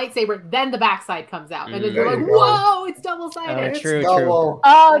looks like a lightsaber. Then the back side comes out, and then you're There like, you go. "Whoa, it's double Oh, sided!" true. double.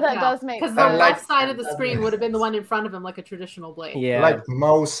 Oh, that does make Because sense. the like- left side of the screen would have been the one in front of him, like a traditional blade. Yeah. Like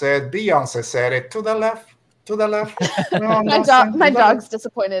Mo said, Beyonce said it. To the left. To the left. No, My no, dog, to my the dog's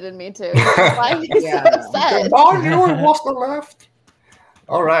disappointed in me too. Why is he Yeah. so upset? left. Oh, you it was the left.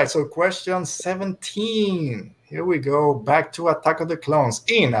 All right, so question 17. Here we go. Back to Attack of the Clones.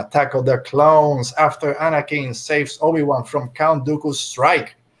 In Attack of the Clones, after Anakin saves Obi-Wan from Count Dooku's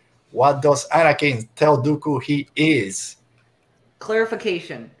strike, what does Anakin tell Dooku he is?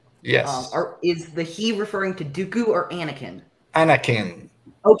 Clarification. Yes. Is the he referring to Dooku or Anakin? Anakin.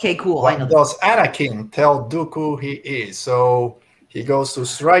 Okay, cool. I know What that. does Anakin tell Dooku he is? So he goes to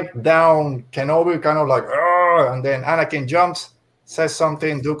strike down Kenobi, kind of like, "Arr!" And then Anakin jumps, says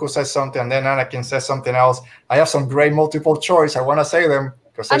something, Dooku says something, and then Anakin says something else. I have some great multiple choice. I want to say them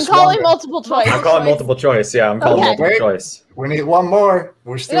I'm calling multiple choice. I'm calling multiple choice. Yeah, I'm calling multiple choice. We need one more.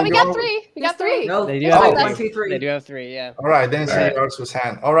 We're still we got three. We got three. No, They do have 1, 2, 3. They do have 3, yeah. All right, then see Arsu's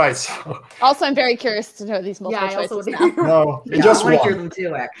hand. All right, so Also, I'm very curious to know these multiple choices now. no, Yeah, just I want to hear one. them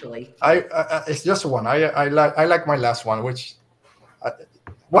too, actually. It's just one. I like my last one, which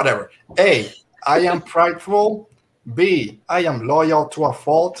whatever. A, I am prideful. B, I am loyal to a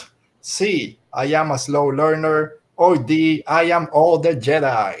fault. C, I am a slow learner. Or D, I am all the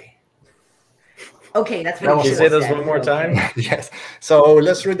Jedi. Okay, that's what Can you Can you say those said. one more time? Yes. So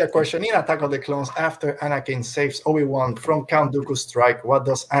let's read the question. In Attack of the Clones, after Anakin saves Obi-Wan from Count Dooku's strike, what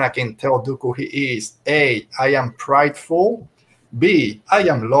does Anakin tell Dooku he is? A, I am prideful. B, I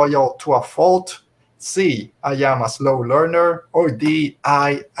am loyal to a fault. C, I am a slow learner. Or D,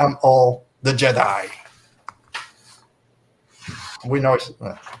 I am all the Jedi. We know it's...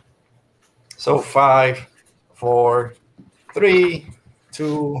 So 5, 4, 3,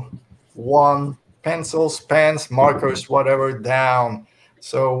 2, 1. Pencils, pens, markers, whatever, down.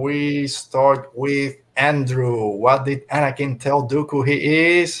 So we start with Andrew. What did Anakin tell Dooku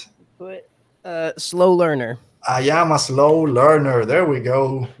he is? Slow learner. I am a slow learner. There we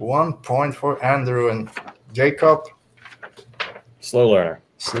go. 1 point for Andrew. And Jacob? Slow learner.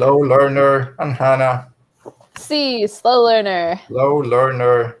 Slow learner. And Hannah? C, slow learner. Slow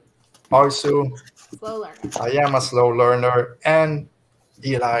learner. Arsu? Slow learner. I am a slow learner. And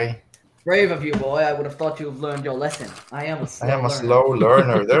Eli? Brave of you, boy. I would have thought you have learned your lesson. I am a Slow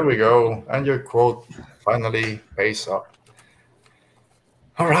learner. There we go. And your quote finally pays off.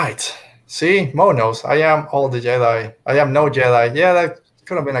 All right. See, Mo knows. I am all the Jedi. I am no Jedi. Yeah, that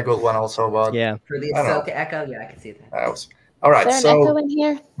could have been a good one also, but Yeah. For the I don't Ahsoka echo, yeah, I can see that. that was all right. Is there an echo So, in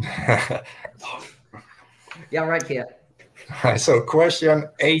here? Yeah, right here. so question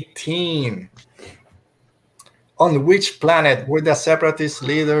 18. On which planet were the Separatist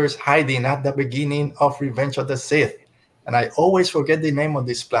leaders hiding at the beginning of Revenge of the Sith? And I always forget the name of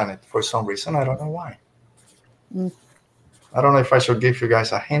this planet for some reason. I don't know why. I don't know if I should give you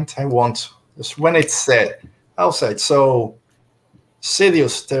guys a hint. I won't. Just when it's said, I'll say it. So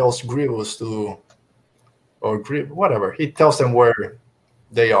Sidious tells Grievous to, or whatever, he tells them where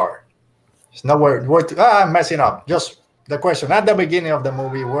they are. It's not where to, I'm messing up. Just the question at the beginning of the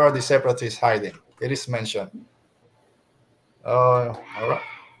movie, where are the Separatists hiding? It is mentioned. All right.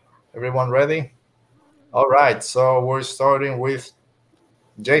 Everyone ready? All right. So we're starting with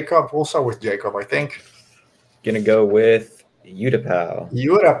Jacob. We'll start with Jacob, I think. Gonna go with Utapau.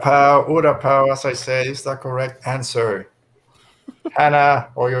 Utapau, as I said, is the correct answer. Hannah,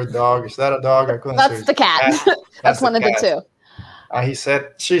 or your dog, is that a dog? I couldn't That's see. the cat. That's one of the two.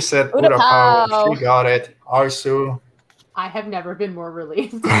 She said Utapau. Utapau. She got it. Arsu. I have never been more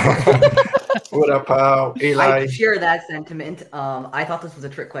relieved. Utapau. Eli. I share that sentiment. I thought this was a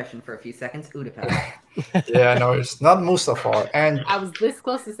trick question for a few seconds. Utapau. Yeah, no, it's not Mustafar. And I was this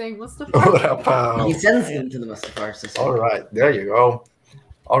close to saying Mustafa. Utapau. He sends them to the Mustafar system. All right, there you go.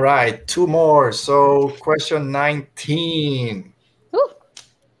 All right, 2 more. So question 19. Ooh.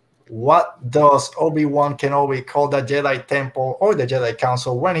 What does Obi-Wan Kenobi call the Jedi Temple or the Jedi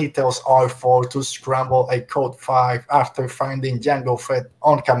Council when he tells R4 to scramble a Code 5 after finding Jango Fett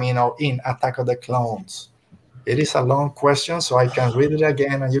on Kamino in Attack of the Clones? It is a long question, so I can read it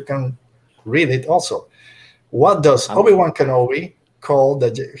again and you can read it also. What does Obi-Wan Kenobi call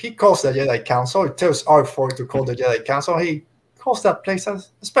he calls the Jedi Council? He tells R4 to call the Jedi Council. He calls that place a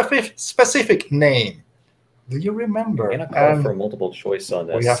specific name. Do you remember? I'm gonna call for multiple choice on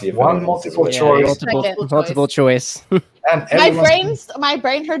this. We have see if one anyone else is multiple aware. choice. Multiple choice. And My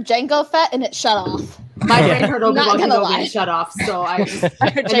brain heard Jango Fett and it shut off. My brain heard Not Obi-Wan gonna Kenobi lie. and shut off, so I just I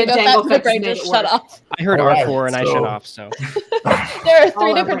heard and then Jango Fett Jango and my Fett brain made just it shut work. off. I heard All right, R4 and I so- shut off, so. There are All 3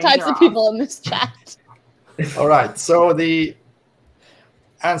 our different brains types are of off. people in this chat. All right, so the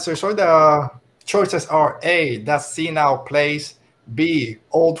answers or the choices are A, the senile place, B,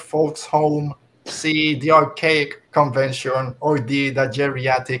 old folks home, C, the archaic convention, or D, the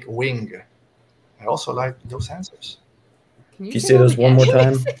geriatric wing. I also like those answers. Can Can you say those one more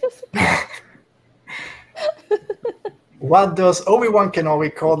time? What does Obi-Wan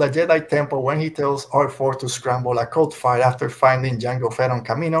Kenobi call the Jedi Temple when he tells R4 to scramble a Code 5 after finding Jango Fett on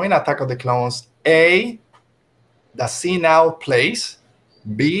Kamino in Attack of the Clones? A, the senile place,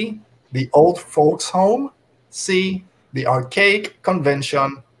 B, the old folks home, C, the archaic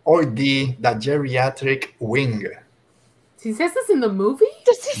convention, or D, the geriatric wing. He says this in the movie?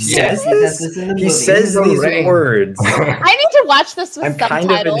 Does he say Yes, this? he says He's these already- words. I need to watch this with I'm subtitles.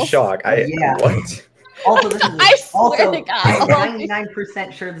 kind of in shock. Yeah. What? Also, this is I swear also, to God. I'm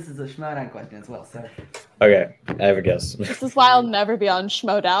 99% sure this is a Schmoedown question as well. So Okay, I have a guess. This is why I'll never be on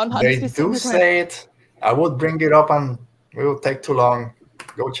Schmoedown. They do say it. I would bring it up and it will take too long.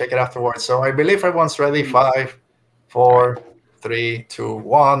 Go check it afterwards. So I believe everyone's ready. 5, 4, 3, 2,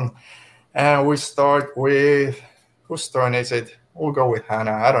 1. And we start with, whose turn is it? We'll go with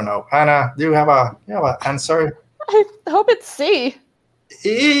Hannah. I don't know. Hannah, do you have an answer? I hope it's C.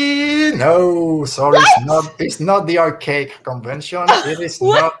 No, sorry, it's not the archaic convention. It is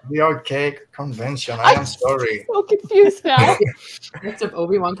not the archaic convention. I am sorry. I'm so confused now. List of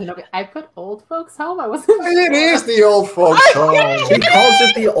Obi-Wan Kenobi. I put old folks home. I wasn't. It is the old folks home. He calls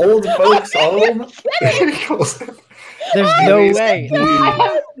it the old folks home. There's no way.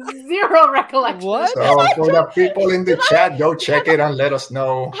 I have zero recollection. What? So for the people in the chat, go check it and let us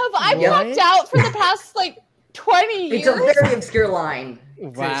know. Have I blacked out for the past 20 years? it's a very obscure line.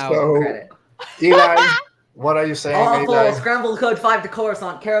 Wow. So, Credit. Eli, what are you saying, Awful. Eli? Scramble code 5 to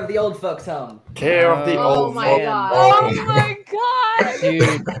Coruscant. Care of the old folks home. Care of the Oh old my folks God. Oh home. my god!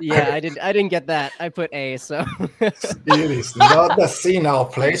 Dude, yeah, I didn't get that. I put A, so It is not the senile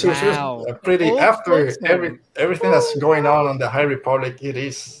place. Which is Wow. pretty Old after folks home. everything that's going on the High Republic. It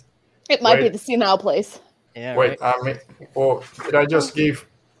is. It might be Wait. the senile place. yeah. Wait, Right. I mean, or did I just give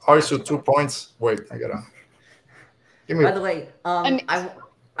Arsu 2 points? Wait, I gotta. Give me. By the way, And-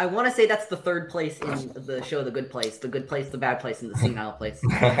 I want to say that's the third place in the show, The Good Place, the bad place, and the senile place.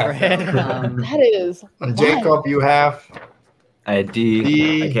 That is. And Jacob, you have. I had D.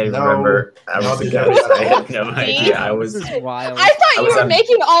 D, I can't no. remember. I was No, the guess. I had no idea. I This was. is wild. I thought I you was were on-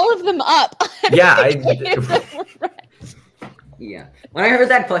 making all of them up. Yeah, I. Yeah. When I heard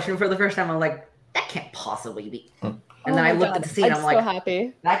that question for the first time, I'm like, that can't possibly be. And then I looked at the scene, I'm I'm so like,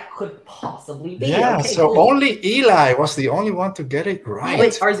 happy. that could possibly be. Yeah, Okay, so cool. only Eli was the only one to get it right.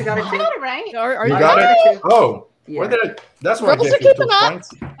 Wait, Arzu got it I too? got it right. Are You you got it? it? Oh, Yeah. where did I? That's where I Girls gave are you 2 keeping up. points.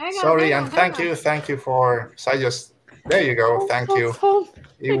 Hang on, Sorry, hang on, and hang on. thank you for. So I just. There you go. Thank you.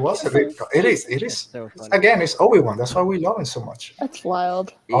 It Thank was you a bit. so It is. That's so funny. Again, it's Obi-Wan. That's why we love him so much. That's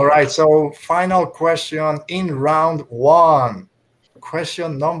wild. All right. So final question in round 1.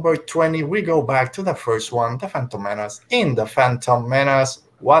 Question number 20. We go back to the first one, the Phantom Menace. In the Phantom Menace,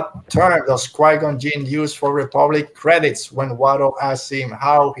 what term does Qui-Gon Jinn use for Republic credits when Watto asks him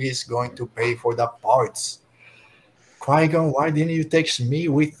how he's going to pay for the parts? Qui-Gon, why didn't you take me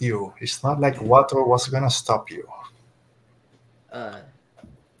with you? It's not like Watto was gonna stop you. Oh,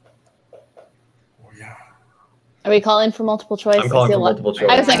 yeah. Are we calling for multiple choice? I'm calling I see for a lot- multiple choice.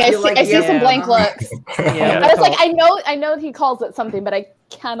 I was like, I I feel see, like, I see some yeah. blank looks. Yeah, I was like, I know he calls it something, but I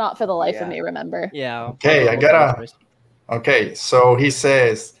cannot for the life of Yeah. me remember. yeah. Okay, I gotta. Okay, so he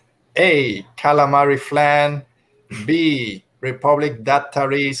says A. Calamari flan, B. Republic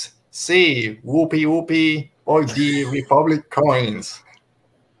dataries, C. Whoopie whoopie, or D. Republic coins.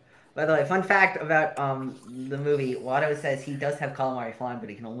 By the way, fun fact about the movie, Watto says he does have calamari flan, but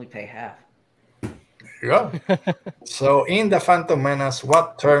he can only pay half. There you go. So in the Phantom Menace,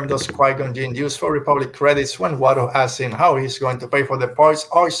 what term does Qui-Gon Jinn use for Republic credits when Watto asks him how he's going to pay for the parts?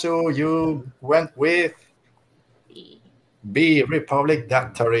 Also, you went with B. Republic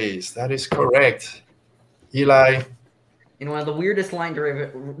dataries. That is correct. Eli. In one of the weirdest line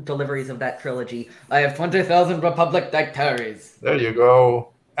deliveries of that trilogy, I have 20,000 Republic dictaries. There you go.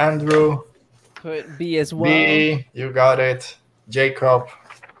 Andrew. Put B as well. B. You got it. Jacob.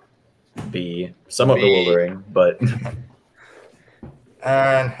 B. Somewhat B. bewildering, but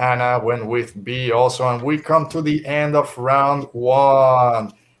And Hannah went with B also. And we come to the end of round 1.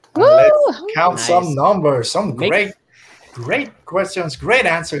 And let's Woo! count Nice. some numbers. Some Make- great questions, great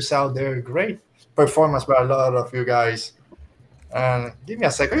answers out there. Great performance by a lot of you guys. And give me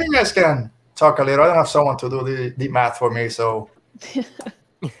a second. You guys can talk a little. I don't have someone to do the math for me, so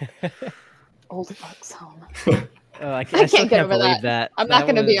Old folks home. Oh, I can't still get can't over believe that. that. I'm not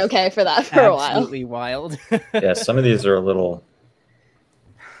That going to be was okay for that for a while. Absolutely wild. yeah, some of these are a little.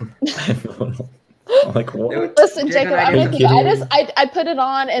 Like what? Listen, You're Jacob, gonna I'm do with you. I kidding just I put it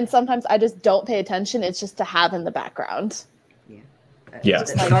on, and sometimes I just don't pay attention. It's just to have in the background. Yeah.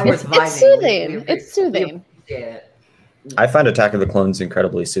 Star Wars It's vibing. soothing. It's soothing. Yeah. I find Attack of the Clones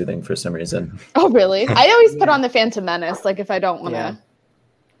incredibly soothing for some reason. Oh, really? I always put on the Phantom Menace, like if I don't want to. Yeah.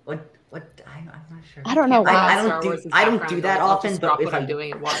 What? I'm not sure. I don't know why. I Star don't Wars do. is I don't background do that noise. I'll often. just But drop if what I'm I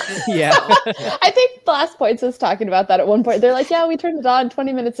doing and watch it. Yeah. I think Last Points was talking about that at one point. They're like, yeah, we turned it on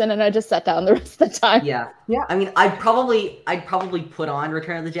 20 minutes in, and I just sat down the rest of the time. Yeah. Yeah. I mean, I'd probably put on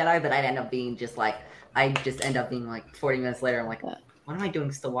Return of the Jedi, but I'd end up being just like 40 minutes later. I'm like, What am I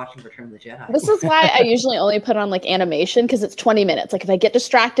doing still watching Return of the Jedi? This is why I usually only put on like animation because it's 20 minutes. Like if I get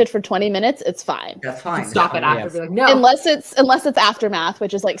distracted for 20 minutes, it's fine. That's fine. Stop it after. Yes. Be like, no. Unless it's Aftermath,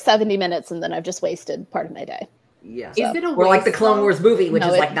 which is like 70 minutes, and then I've just wasted part of my day. Yeah. Is it a or like the waste, Clone though? Wars movie, which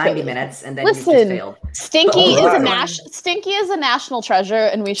No, is like 90 it- minutes, and then you just Listen, failed. Stinky Alright. Stinky is a national treasure,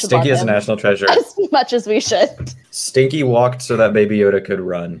 and we should Stinky love is a him national treasure. as much as we should. Stinky walked so that Baby Yoda could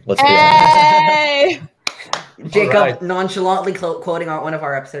run. Let's be honest. Hey! Jacob Alright. nonchalantly quoting one of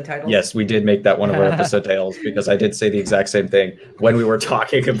our episode titles. Yes, we did make that one of our episode titles because I did say the exact same thing when we were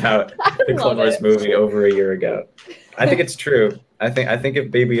talking about the Clone love Wars it. movie over a year ago. I think it's true. I think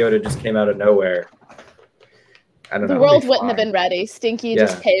if Baby Yoda just came out of nowhere, I don't The know. world be wouldn't have fine. been ready. Stinky Yeah.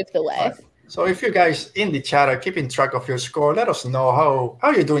 just paved the way. So if you guys in the chat are keeping track of your score, let us know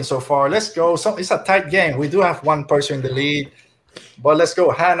how you're doing so far. Let's go. So it's a tight game. We do have one person in the lead, but let's go.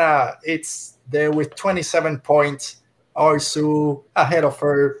 Hannah, it's there with 27 points. Arsu ahead of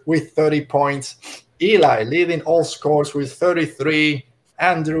her with 30 points. Eli leading all scores with 33.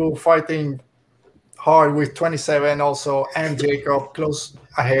 Andrew fighting hard with 27 also, and Jacob close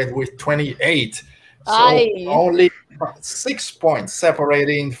ahead with 28. So Aye. only 6 points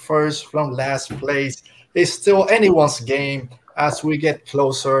separating first from last place. It's still anyone's game as we get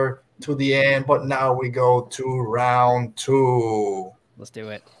closer to the end, but now we go to round 2. Let's do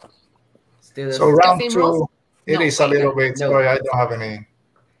it. Let's do this. So round Same 2, rules? it No, is a wait, little bit, no. sorry, I don't have any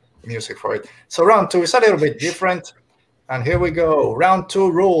music for it. So round 2 is a little bit different. And here we go. Round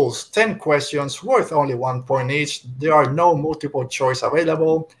 2 rules, 10 questions worth only 1 point each. There are no multiple choice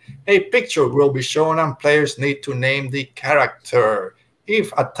available. A picture will be shown and players need to name the character.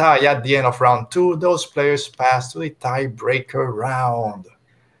 If a tie at the end of round 2, those players pass to the tiebreaker round.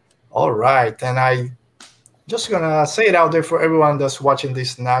 All right, and I just gonna say it out there for everyone that's watching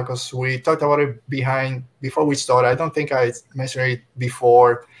this now because we talked about it before we started. I don't think I mentioned it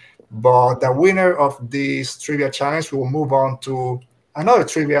before. But the winner of this trivia challenge will move on to another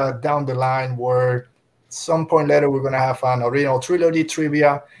trivia down the line where some point later we're going to have an original trilogy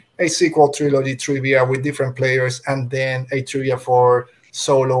trivia, a sequel trilogy trivia with different players, and then a trivia for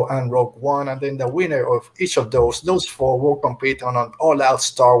Solo and Rogue One. And then the winner of each of those 4 will compete on an all-out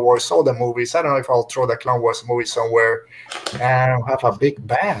Star Wars, all the movies. I don't know if I'll throw the Clone Wars movie somewhere and have a big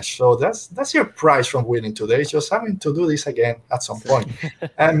bash. So that's your prize from winning today. Just having to do this again at some point.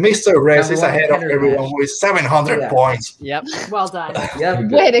 And Mr. Rez is ahead of everyone with 700 points. Yep. Well done. Yep.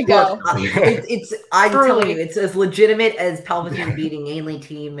 Way to go. Look, I'm telling Truly. you, it's as legitimate as Palpatine beating Ainley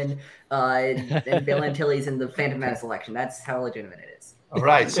Team and Bill Antilles in the Phantom Menace election. That's how legitimate it is. All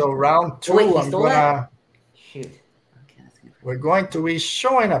right, so round 2, Wait, he stole that? Shoot. Okay, that's good. we're going to be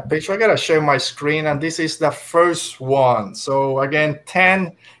showing a picture. I gotta share my screen, and this is the first one. So again,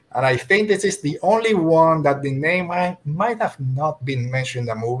 10, and I think this is the only one that the name might have not been mentioned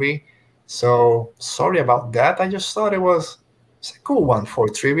in the movie. So sorry about that. I just thought it's a cool one for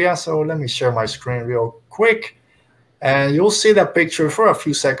trivia. So let me share my screen real quick, and you'll see the picture for a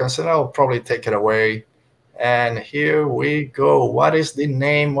few seconds, and I'll probably take it away. And here we go. What is the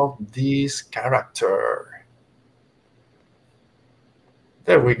name of this character?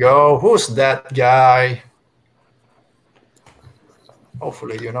 There we go. Who's that guy?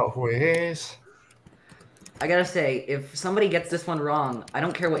 Hopefully you know who he is. I gotta say, if somebody gets this one wrong, I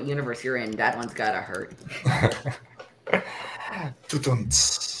don't care what universe you're in, that one's gotta hurt.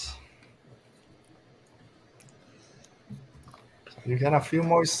 Tutuns. You got a few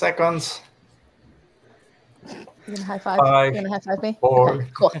more seconds. You gonna high five? 5, You gonna high five me? 4, Okay,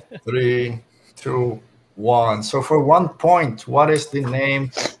 cool. 3, 2, 1. So for 1 point, what is the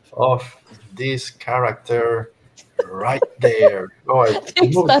name of this character right there? Go ahead.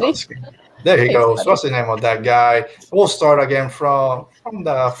 Thanks, Move buddy. the screen. There he Thanks, goes. buddy. What's the name of that guy? We'll start again from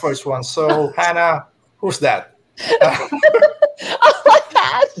the first one. So Hannah, who's that? Oh my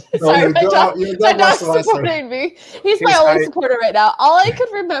God. Sorry, your my dog- dog, your my dog dog's wants to answer. supporting me. He's my He's only hiding. supporter right now. All I could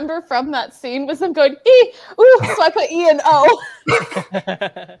remember from that scene was him going, E, ooh, so I put E and O.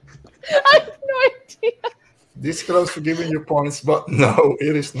 I have no idea. This close to giving you points, but no,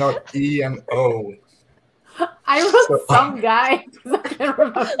 it is not E and O. I wrote So- some guy because I can't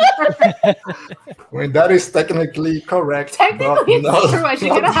remember. I mean, that is technically correct. Technically, it's but true. I should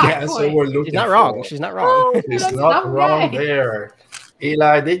not get a the half answer point. we're looking She's not wrong. for. She's not wrong. Oh, It's that's not some wrong guy. there.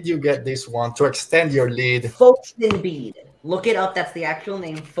 Eli, did you get this one to extend your lead? Fodenbeed. Look it up. That's the actual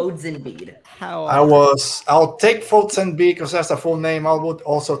name. Fodenbeed. How? I'll take Fodes and B because that's the full name. I would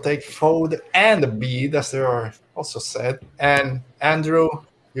also take Fode and B, as they are also said. And Andrew,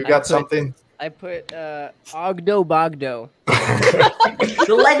 you I got put- something? I put Ogdo Bogdo.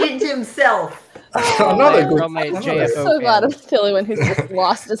 The legend himself. Another good. From a another- JFO So glad I'm fan. the only one who's just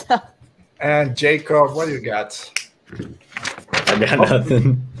lost his hell. And Jacob, what do you got? I got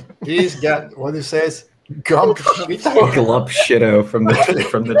nothing. He's got what he says. Gump Shito. Glup Shitto from the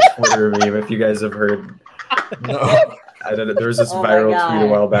Twitter meme. If you guys have heard, No. I don't know. There was this Oh my viral God. tweet a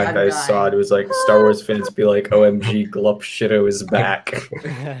while back. I'm I dying. saw it. It was like Star Wars fans be like, "OMG, Glup Shitto is back."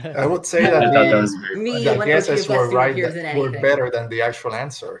 I would say I that thought that was very Me, the when guesses Ocean were Fest right, appears in were anything. better than the actual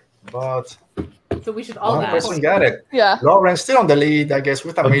answer. But So we should all one get person points. got it. Yeah. Lauren still on the lead, I guess,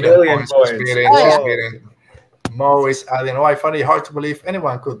 with a A million million points. points. Just kidding, Oh, just yeah. kidding. Mo is adding. Oh, I find it hard to believe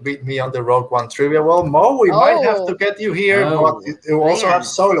anyone could beat me on the Rogue One trivia. Well, Mo, we might have to get you here, Oh, but it will also man. have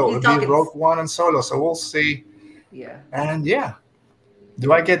solo. He's It'll be talking- Rogue One and solo, so we'll see. Yeah. And yeah.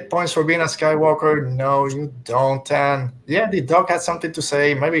 Do I get points for being a Skywalker? No, you don't. And yeah, the dog had something to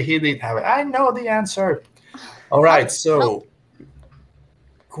say. Maybe he did have it. I know the answer. All right, so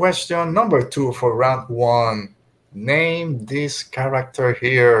question number 2 for round 1. Name this character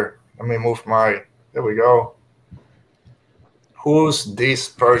here. Let me move my. There we go. Who's this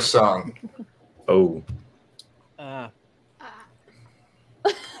person? Oh,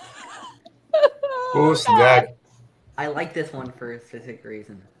 Who's that? I like this one for a specific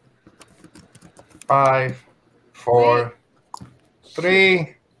reason. 5, 4,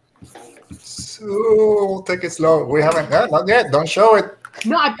 3. So we'll take it slow. We haven't. Not yet. Don't show it.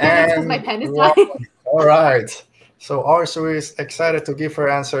 No, I panicked because my pen is one. dying. All right. So Arsu is excited to give her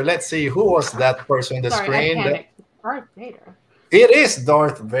answer. Let's see who was that person in the Sorry, I screen. panicked. Darth Vader. It is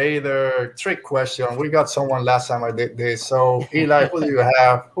Darth Vader. Trick question. We got someone last time I did this. So Eli, who do you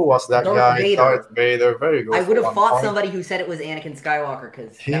have? Who was that Darth guy? Vader. Darth Vader. Very good. I would have 1 fought point. somebody who said it was Anakin Skywalker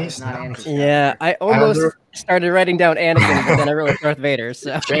because that was He's not not. Anakin. Yeah, I almost Andrew? started writing down Anakin, but then I realized Darth Vader.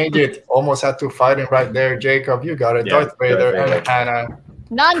 So Change it. Almost had to fight him right there. Jacob, you got it. Yeah, Darth Vader Darth Vader. and Hannah.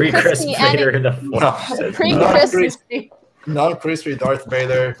 pre-Chris Non-crispy Vader Anakin. in the Pre-Crispy. Non-crispy Darth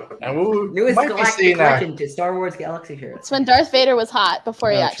Vader. And we Newest might be galactic seeing legend to Star Wars Galaxy shirts. It's when Darth Vader was hot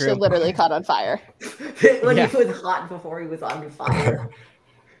before he Oh, actually true. literally caught on fire. When Yeah. he was hot before he was on fire.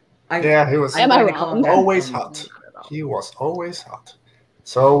 Yeah, he was Am I going to call wrong? him that. always hot. He was always hot.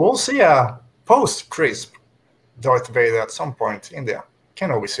 So we'll see a post-crisp Darth Vader at some point in the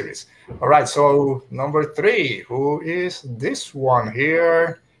Kenobi series. All right, so number 3. Who is this one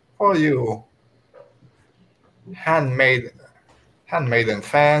here for you? Handmaiden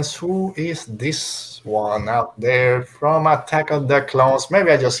fans, who is this one out there from Attack of the Clones?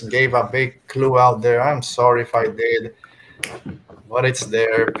 Maybe I just gave a big clue out there. I'm sorry if I did. But it's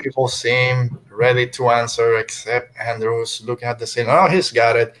there. People seem ready to answer, except Andrew's looking at the scene. Oh, he's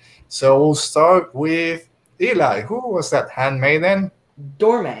got it. So we'll start with Eli. Who was that handmaiden?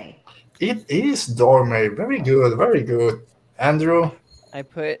 Dorme. It is Dorme. Very good, very good. Andrew, I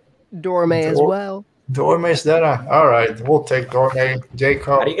put Dorme as well. Dorme is there. All right, we'll take Dorme.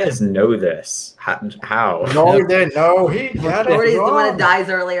 Jacob. How do you guys know this? How? Gordy, no, he got it Gordy's the one that wrong. dies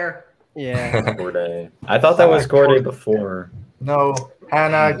earlier. Yeah. Gordy. I thought that was Gordy before. No,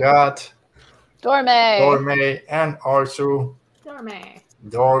 Hannah got Dorme. Dorme and Arsu. Dorme.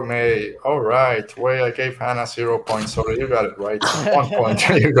 Dorme. All right. Well, I gave Hannah 0 points. Sorry, you got it right. 1 point.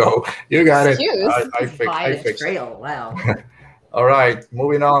 There you go. You got it. Excuse. I fixed it. Betrayal. Wow. All right.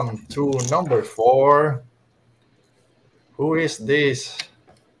 Moving on to number 4. Who is this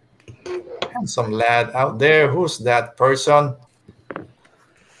handsome lad out there? Who's that person?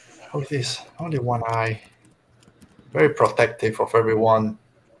 Who is this? Only one eye. Very protective of everyone.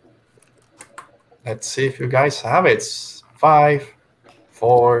 Let's see if you guys have it. 5,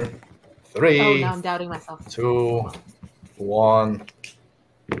 4, 3. Oh, now I'm doubting myself. 2, 1.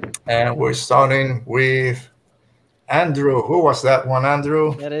 And we're starting with Andrew. Who was that one,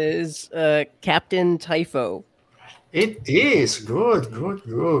 Andrew? That is Captain Typho. It is. Good.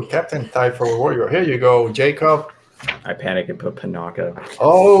 Captain Typho Warrior. Here you go, Jacob. I panic and put Panaka.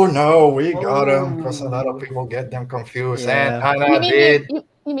 Oh, no. We got him because a lot of people get them confused. Yeah. And Hannah did.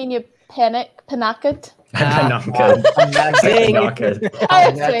 You mean you panicked? Panaka. Dang. Panaka.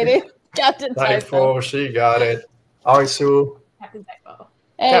 Hi, sweetie. Captain Typho. Typho, she got it. Arsu, Captain Typho.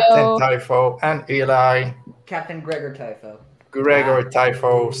 Captain Ayo. Typho, and Eli. Captain Gregor Typho. Gregor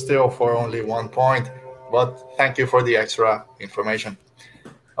Typho, still for only 1 point. But thank you for the extra information.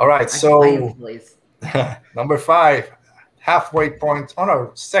 All right, so Please. number 5, halfway point on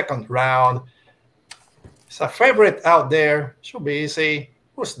our second round. It's a favorite out there. Should be easy.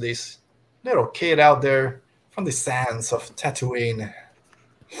 Who's this little kid out there from the sands of Tatooine?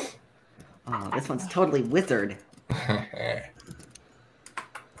 Oh, this one's totally wizard.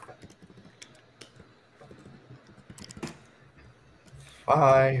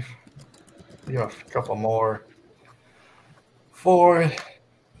 5. You have a couple more. 4,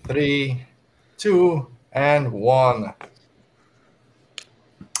 3, 2, and 1.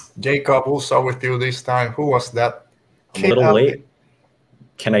 Jacob, we'll start with you this time. Who was that? I'm a little late.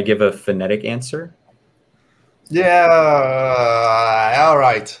 Can I give a phonetic answer? Yeah, all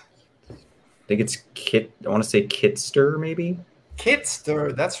right. I think it's Kit. I want to say Kitster, maybe?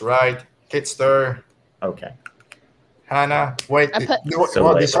 Kitster, that's right. Kitster. Okay. Hannah, wait.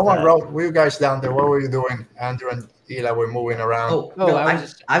 Did someone wrote you guys down there? What were you doing? Andrew and Eli were moving around. Oh, no,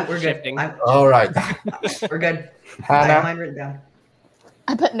 we're good. All right. We're good. Hannah? I have mine written down.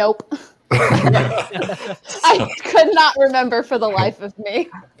 I put nope. I could not remember for the life of me.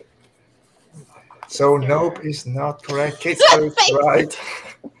 So nope is not correct. Kitster is right.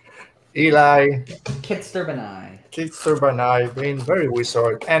 Eli. Kitster Banai. Kitster Banai being very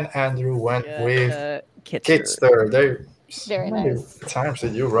wizard, and Andrew went with Kitster. There. Very How many times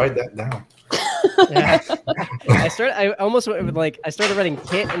did you write that down? Yeah. I almost went with I started writing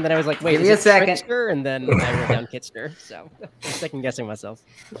Kit, and then I was like, wait, give me a second. Trickster? And then I wrote down Kitster. So I'm second guessing myself.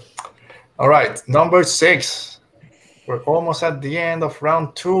 All right, number 6. We're almost at the end of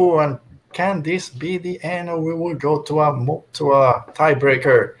round 2, and can this be the end, or we will go to a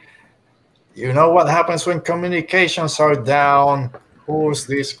tiebreaker? You know what happens when communications are down. Who's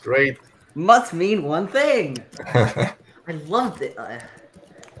this great? Must mean one thing. I loved it.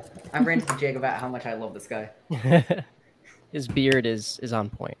 I've ranted to Jake about how much I love this guy. His beard is on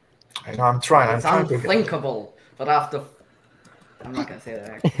point. I know, I'm trying. It's unthinkable, but after... I'm not going to say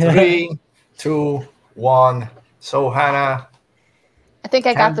that. 3, 2, 1. So, Hannah... I think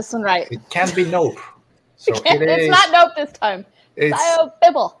I got this one right. It can't be nope. So it's not nope this time. It's Sayo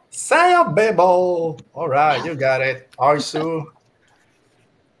Bibble. Sayo Bibble. All right, you got it. Arsu.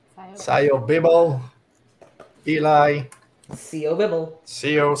 Sayo Bibble. Eli. Sayo Bibble.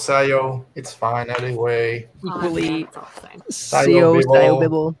 Sayo. It's fine anyway. Equally. Sayo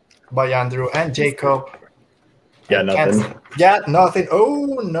Bibble. By Andrew and Jacob. Yeah, nothing. Yeah, nothing. Oh,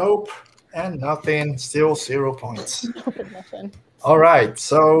 nope. And nothing. Still 0 points. Nothing. All right,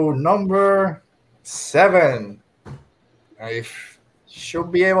 so number 7. I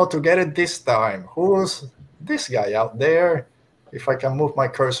should be able to get it this time. Who's this guy out there? If I can move my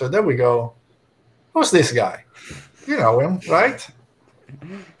cursor, there we go. Who's this guy? You know him, right?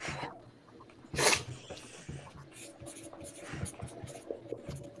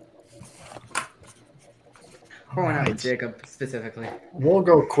 Pouring out Jacob specifically. We'll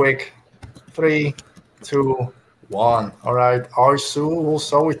go quick. 3, 2, 1. All right, Arsu, we'll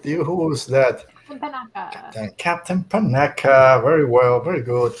start with you. Who is that? Captain Panaka. Very well, very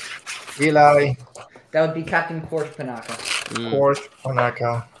good. Eli. That would be Captain Kort Panaka. Kort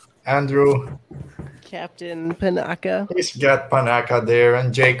Panaka. Andrew. Captain Panaka. He's got Panaka there,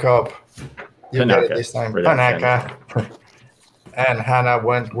 and Jacob. You get it this time. Panaka. And Hannah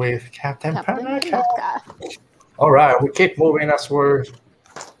went with Captain Panaka. All right, we keep moving as we're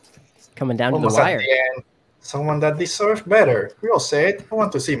coming down to the wire. At the end. Someone that deserves better. We all said I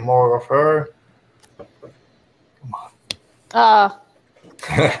want to see more of her. Come on.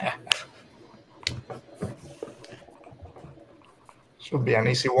 Should be an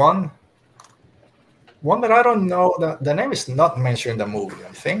easy one. One that I don't know. The name is not mentioned in the movie,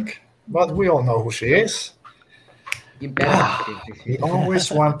 I think. But we all know who she is. You better. We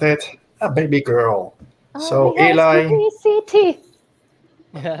always wanted a baby girl. So Eli.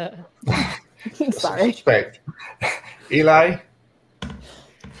 Sorry. Respect. Eli.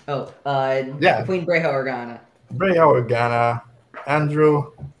 Queen Breha Organa. Breha Organa.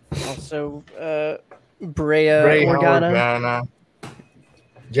 Andrew. Also, Breha Organa.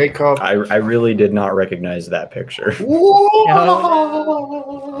 Jacob. I really did not recognize that picture.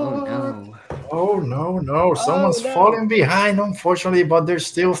 Oh no. Someone's falling behind, unfortunately, but there's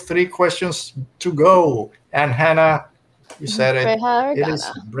still 3 questions to go. And Hannah, you said it. It is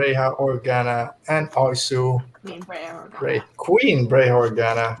Breha Organa and Arsu. Queen Breha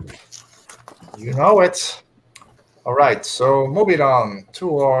Organa. You know it. All right, so moving on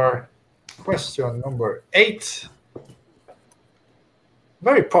to our question number 8.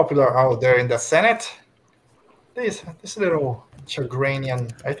 Very popular out there in the Senate. This little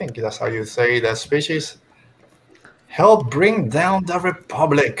Chagranian, I think that's how you say that species, help bring down the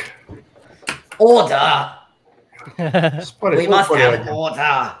Republic. Order. We must have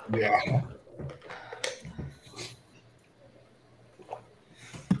order. Yeah.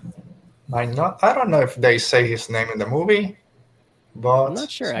 I don't know if they say his name in the movie, but I'm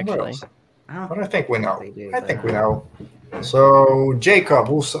not sure actually. But I think we know. We know. So Jacob,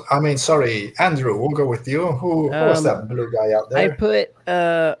 Andrew, we'll go with you. Who was that blue guy out there? I put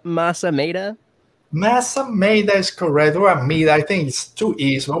Masameda. Masameda is correct, or Amida. I think it's 2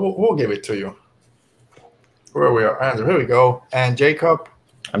 E's, but we'll give it to you. Where we are, Andrew. Here we go. And Jacob.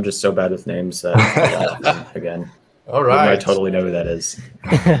 I'm just so bad with names that again. All right. I totally know who that is.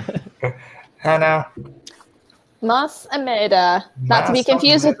 Hannah. Masameda. Not to be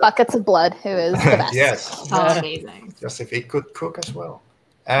confused with Buckets of Blood, who is the best. Yes. Oh, amazing. Just if he could cook as well.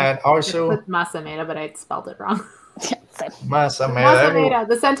 And also with Masameda, but I spelled it wrong. Masameda.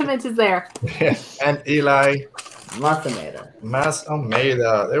 The sentiment is there. And Eli. Masameda.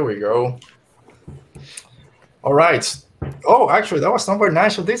 There we go. All right. Oh, actually, that was number 9.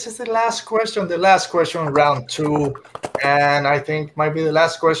 So this is the last question. The last question, round 2, and I think might be the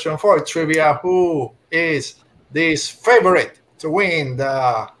last question for trivia. Who is this favorite to win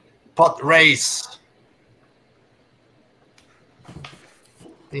the pot race?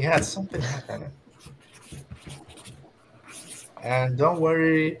 He had something happen. And don't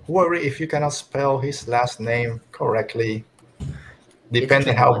worry if you cannot spell his last name correctly,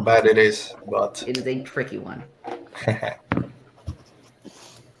 depending how bad it is. But it is a tricky one.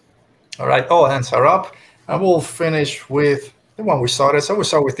 All right, all hands are up. And we'll finish with the one we started. So we'll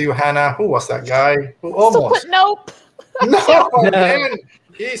start with you, Hannah. Who was that guy who almost... Nope. No, man.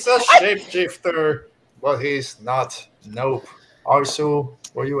 He's a shapeshifter, but he's not. Nope. Also,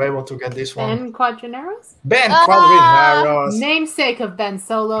 were you able to get this one? Ben Quadraneros? Ben Quadraneros. Namesake of Ben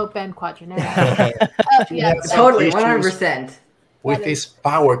Solo, Ben Quadraneros. Totally, 100%. With his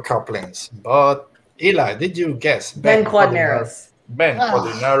power couplings. But Eli, did you guess? Ben Quadraneros. Ben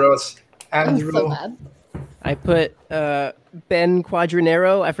Quadraneros. Andrew. I'm so bad. I put Ben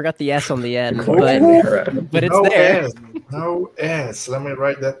Quadranero. I forgot the S on the end, but it's no there. S. No S. Let me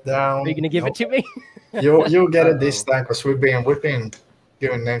write that down. Are you gonna give it to me? You'll get it this time because we've been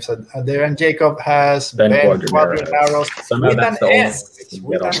giving names there. And Jacob has Ben Quadraneros with an S.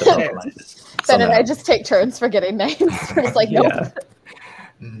 Ben and I just take turns for getting names. It's like, nope. Yeah.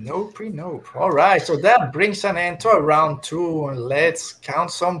 Nope. All right, so that brings an end to round 2, and let's count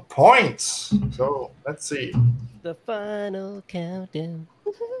some points. So let's see. The final countdown.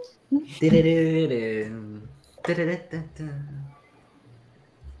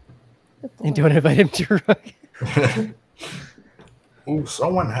 And don't invite him to rock. Ooh,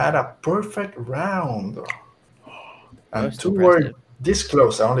 someone had a perfect round. And Most 2 impressive. were this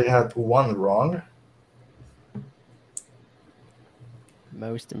close. I only had 1 wrong.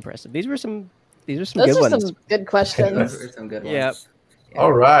 Most impressive. These were some Those good are ones. some good questions. Some good ones. Yeah.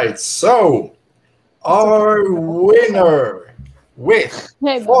 All right, so our winner with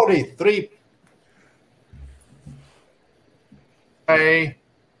 43.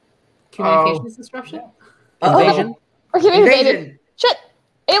 Communications disruption? Invasion. We're getting invaded. Shit.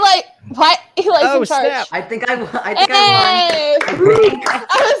 Eli. What? Eli's in charge. Snap. I think I won. Hey! I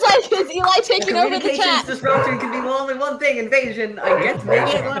was like, is Eli taking over the Communications chat? disruption can be only one thing. Invasion. I guess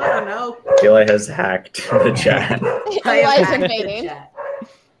maybe one. I don't know. Eli has hacked the chat. Eli's invading.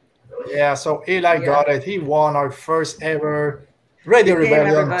 Yeah, so Eli got it. He won our first ever Radio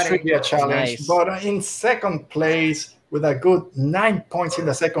Rebellion everybody. Trivia Challenge. Nice. But in second place, with a good 9 points in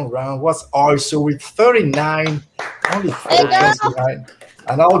the second round, was Arsu with 39. Only 4 points behind.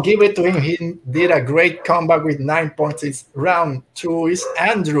 And I'll give it to him. He did a great comeback with 9 points. It's round 2 is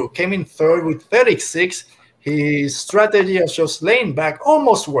Andrew. Came in third with 36. His strategy is just laying back,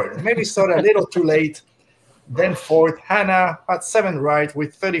 almost worked. Maybe started a little too late. Then fourth, Hannah had 7 right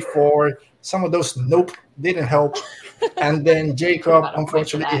with 34. Some of those nope didn't help. And then Jacob,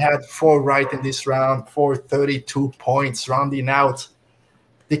 unfortunately, had 4 right in this round for 32 points, rounding out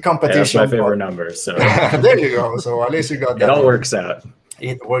the competition. Yeah, that's my favorite number. So there you go. So at least you got that. It all works out.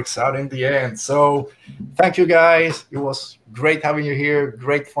 It works out in the end. So thank you guys. It was great having you here.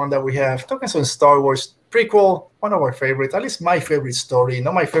 Great fun that we have. Talking some Star Wars prequel, one of our favorites, at least my favorite story.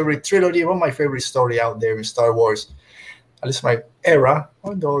 Not my favorite trilogy, but my favorite story out there in Star Wars. At least my era,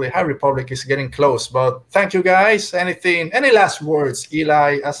 although the High Republic is getting close. But thank you guys. Any last words,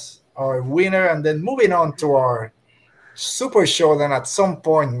 Eli, as our winner? And then moving on to our super show then at some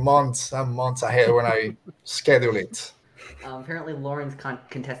point months and months ahead when I schedule it. Apparently, Lauren's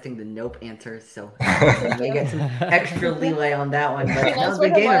contesting the nope answer, so we may get some extra leeway on that one. But no,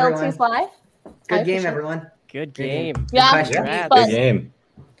 good game, everyone. Good game, everyone. Good game. Yeah, Good game.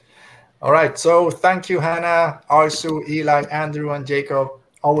 All right, so thank you, Hannah, Arsu, Eli, Andrew, and Jacob.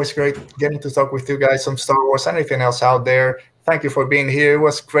 Always great getting to talk with you guys some Star Wars, anything else out there. Thank you for being here. It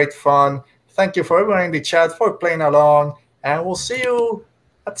was great fun. Thank you for everyone in the chat for playing along, and we'll see you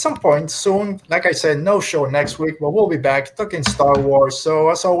at some point soon. Like I said, no show next week, but we'll be back talking Star Wars. So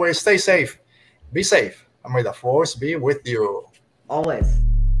as always, stay safe, be safe, and may the Force be with you. Always.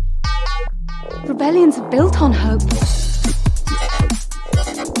 Prepare rebellions are built on hope.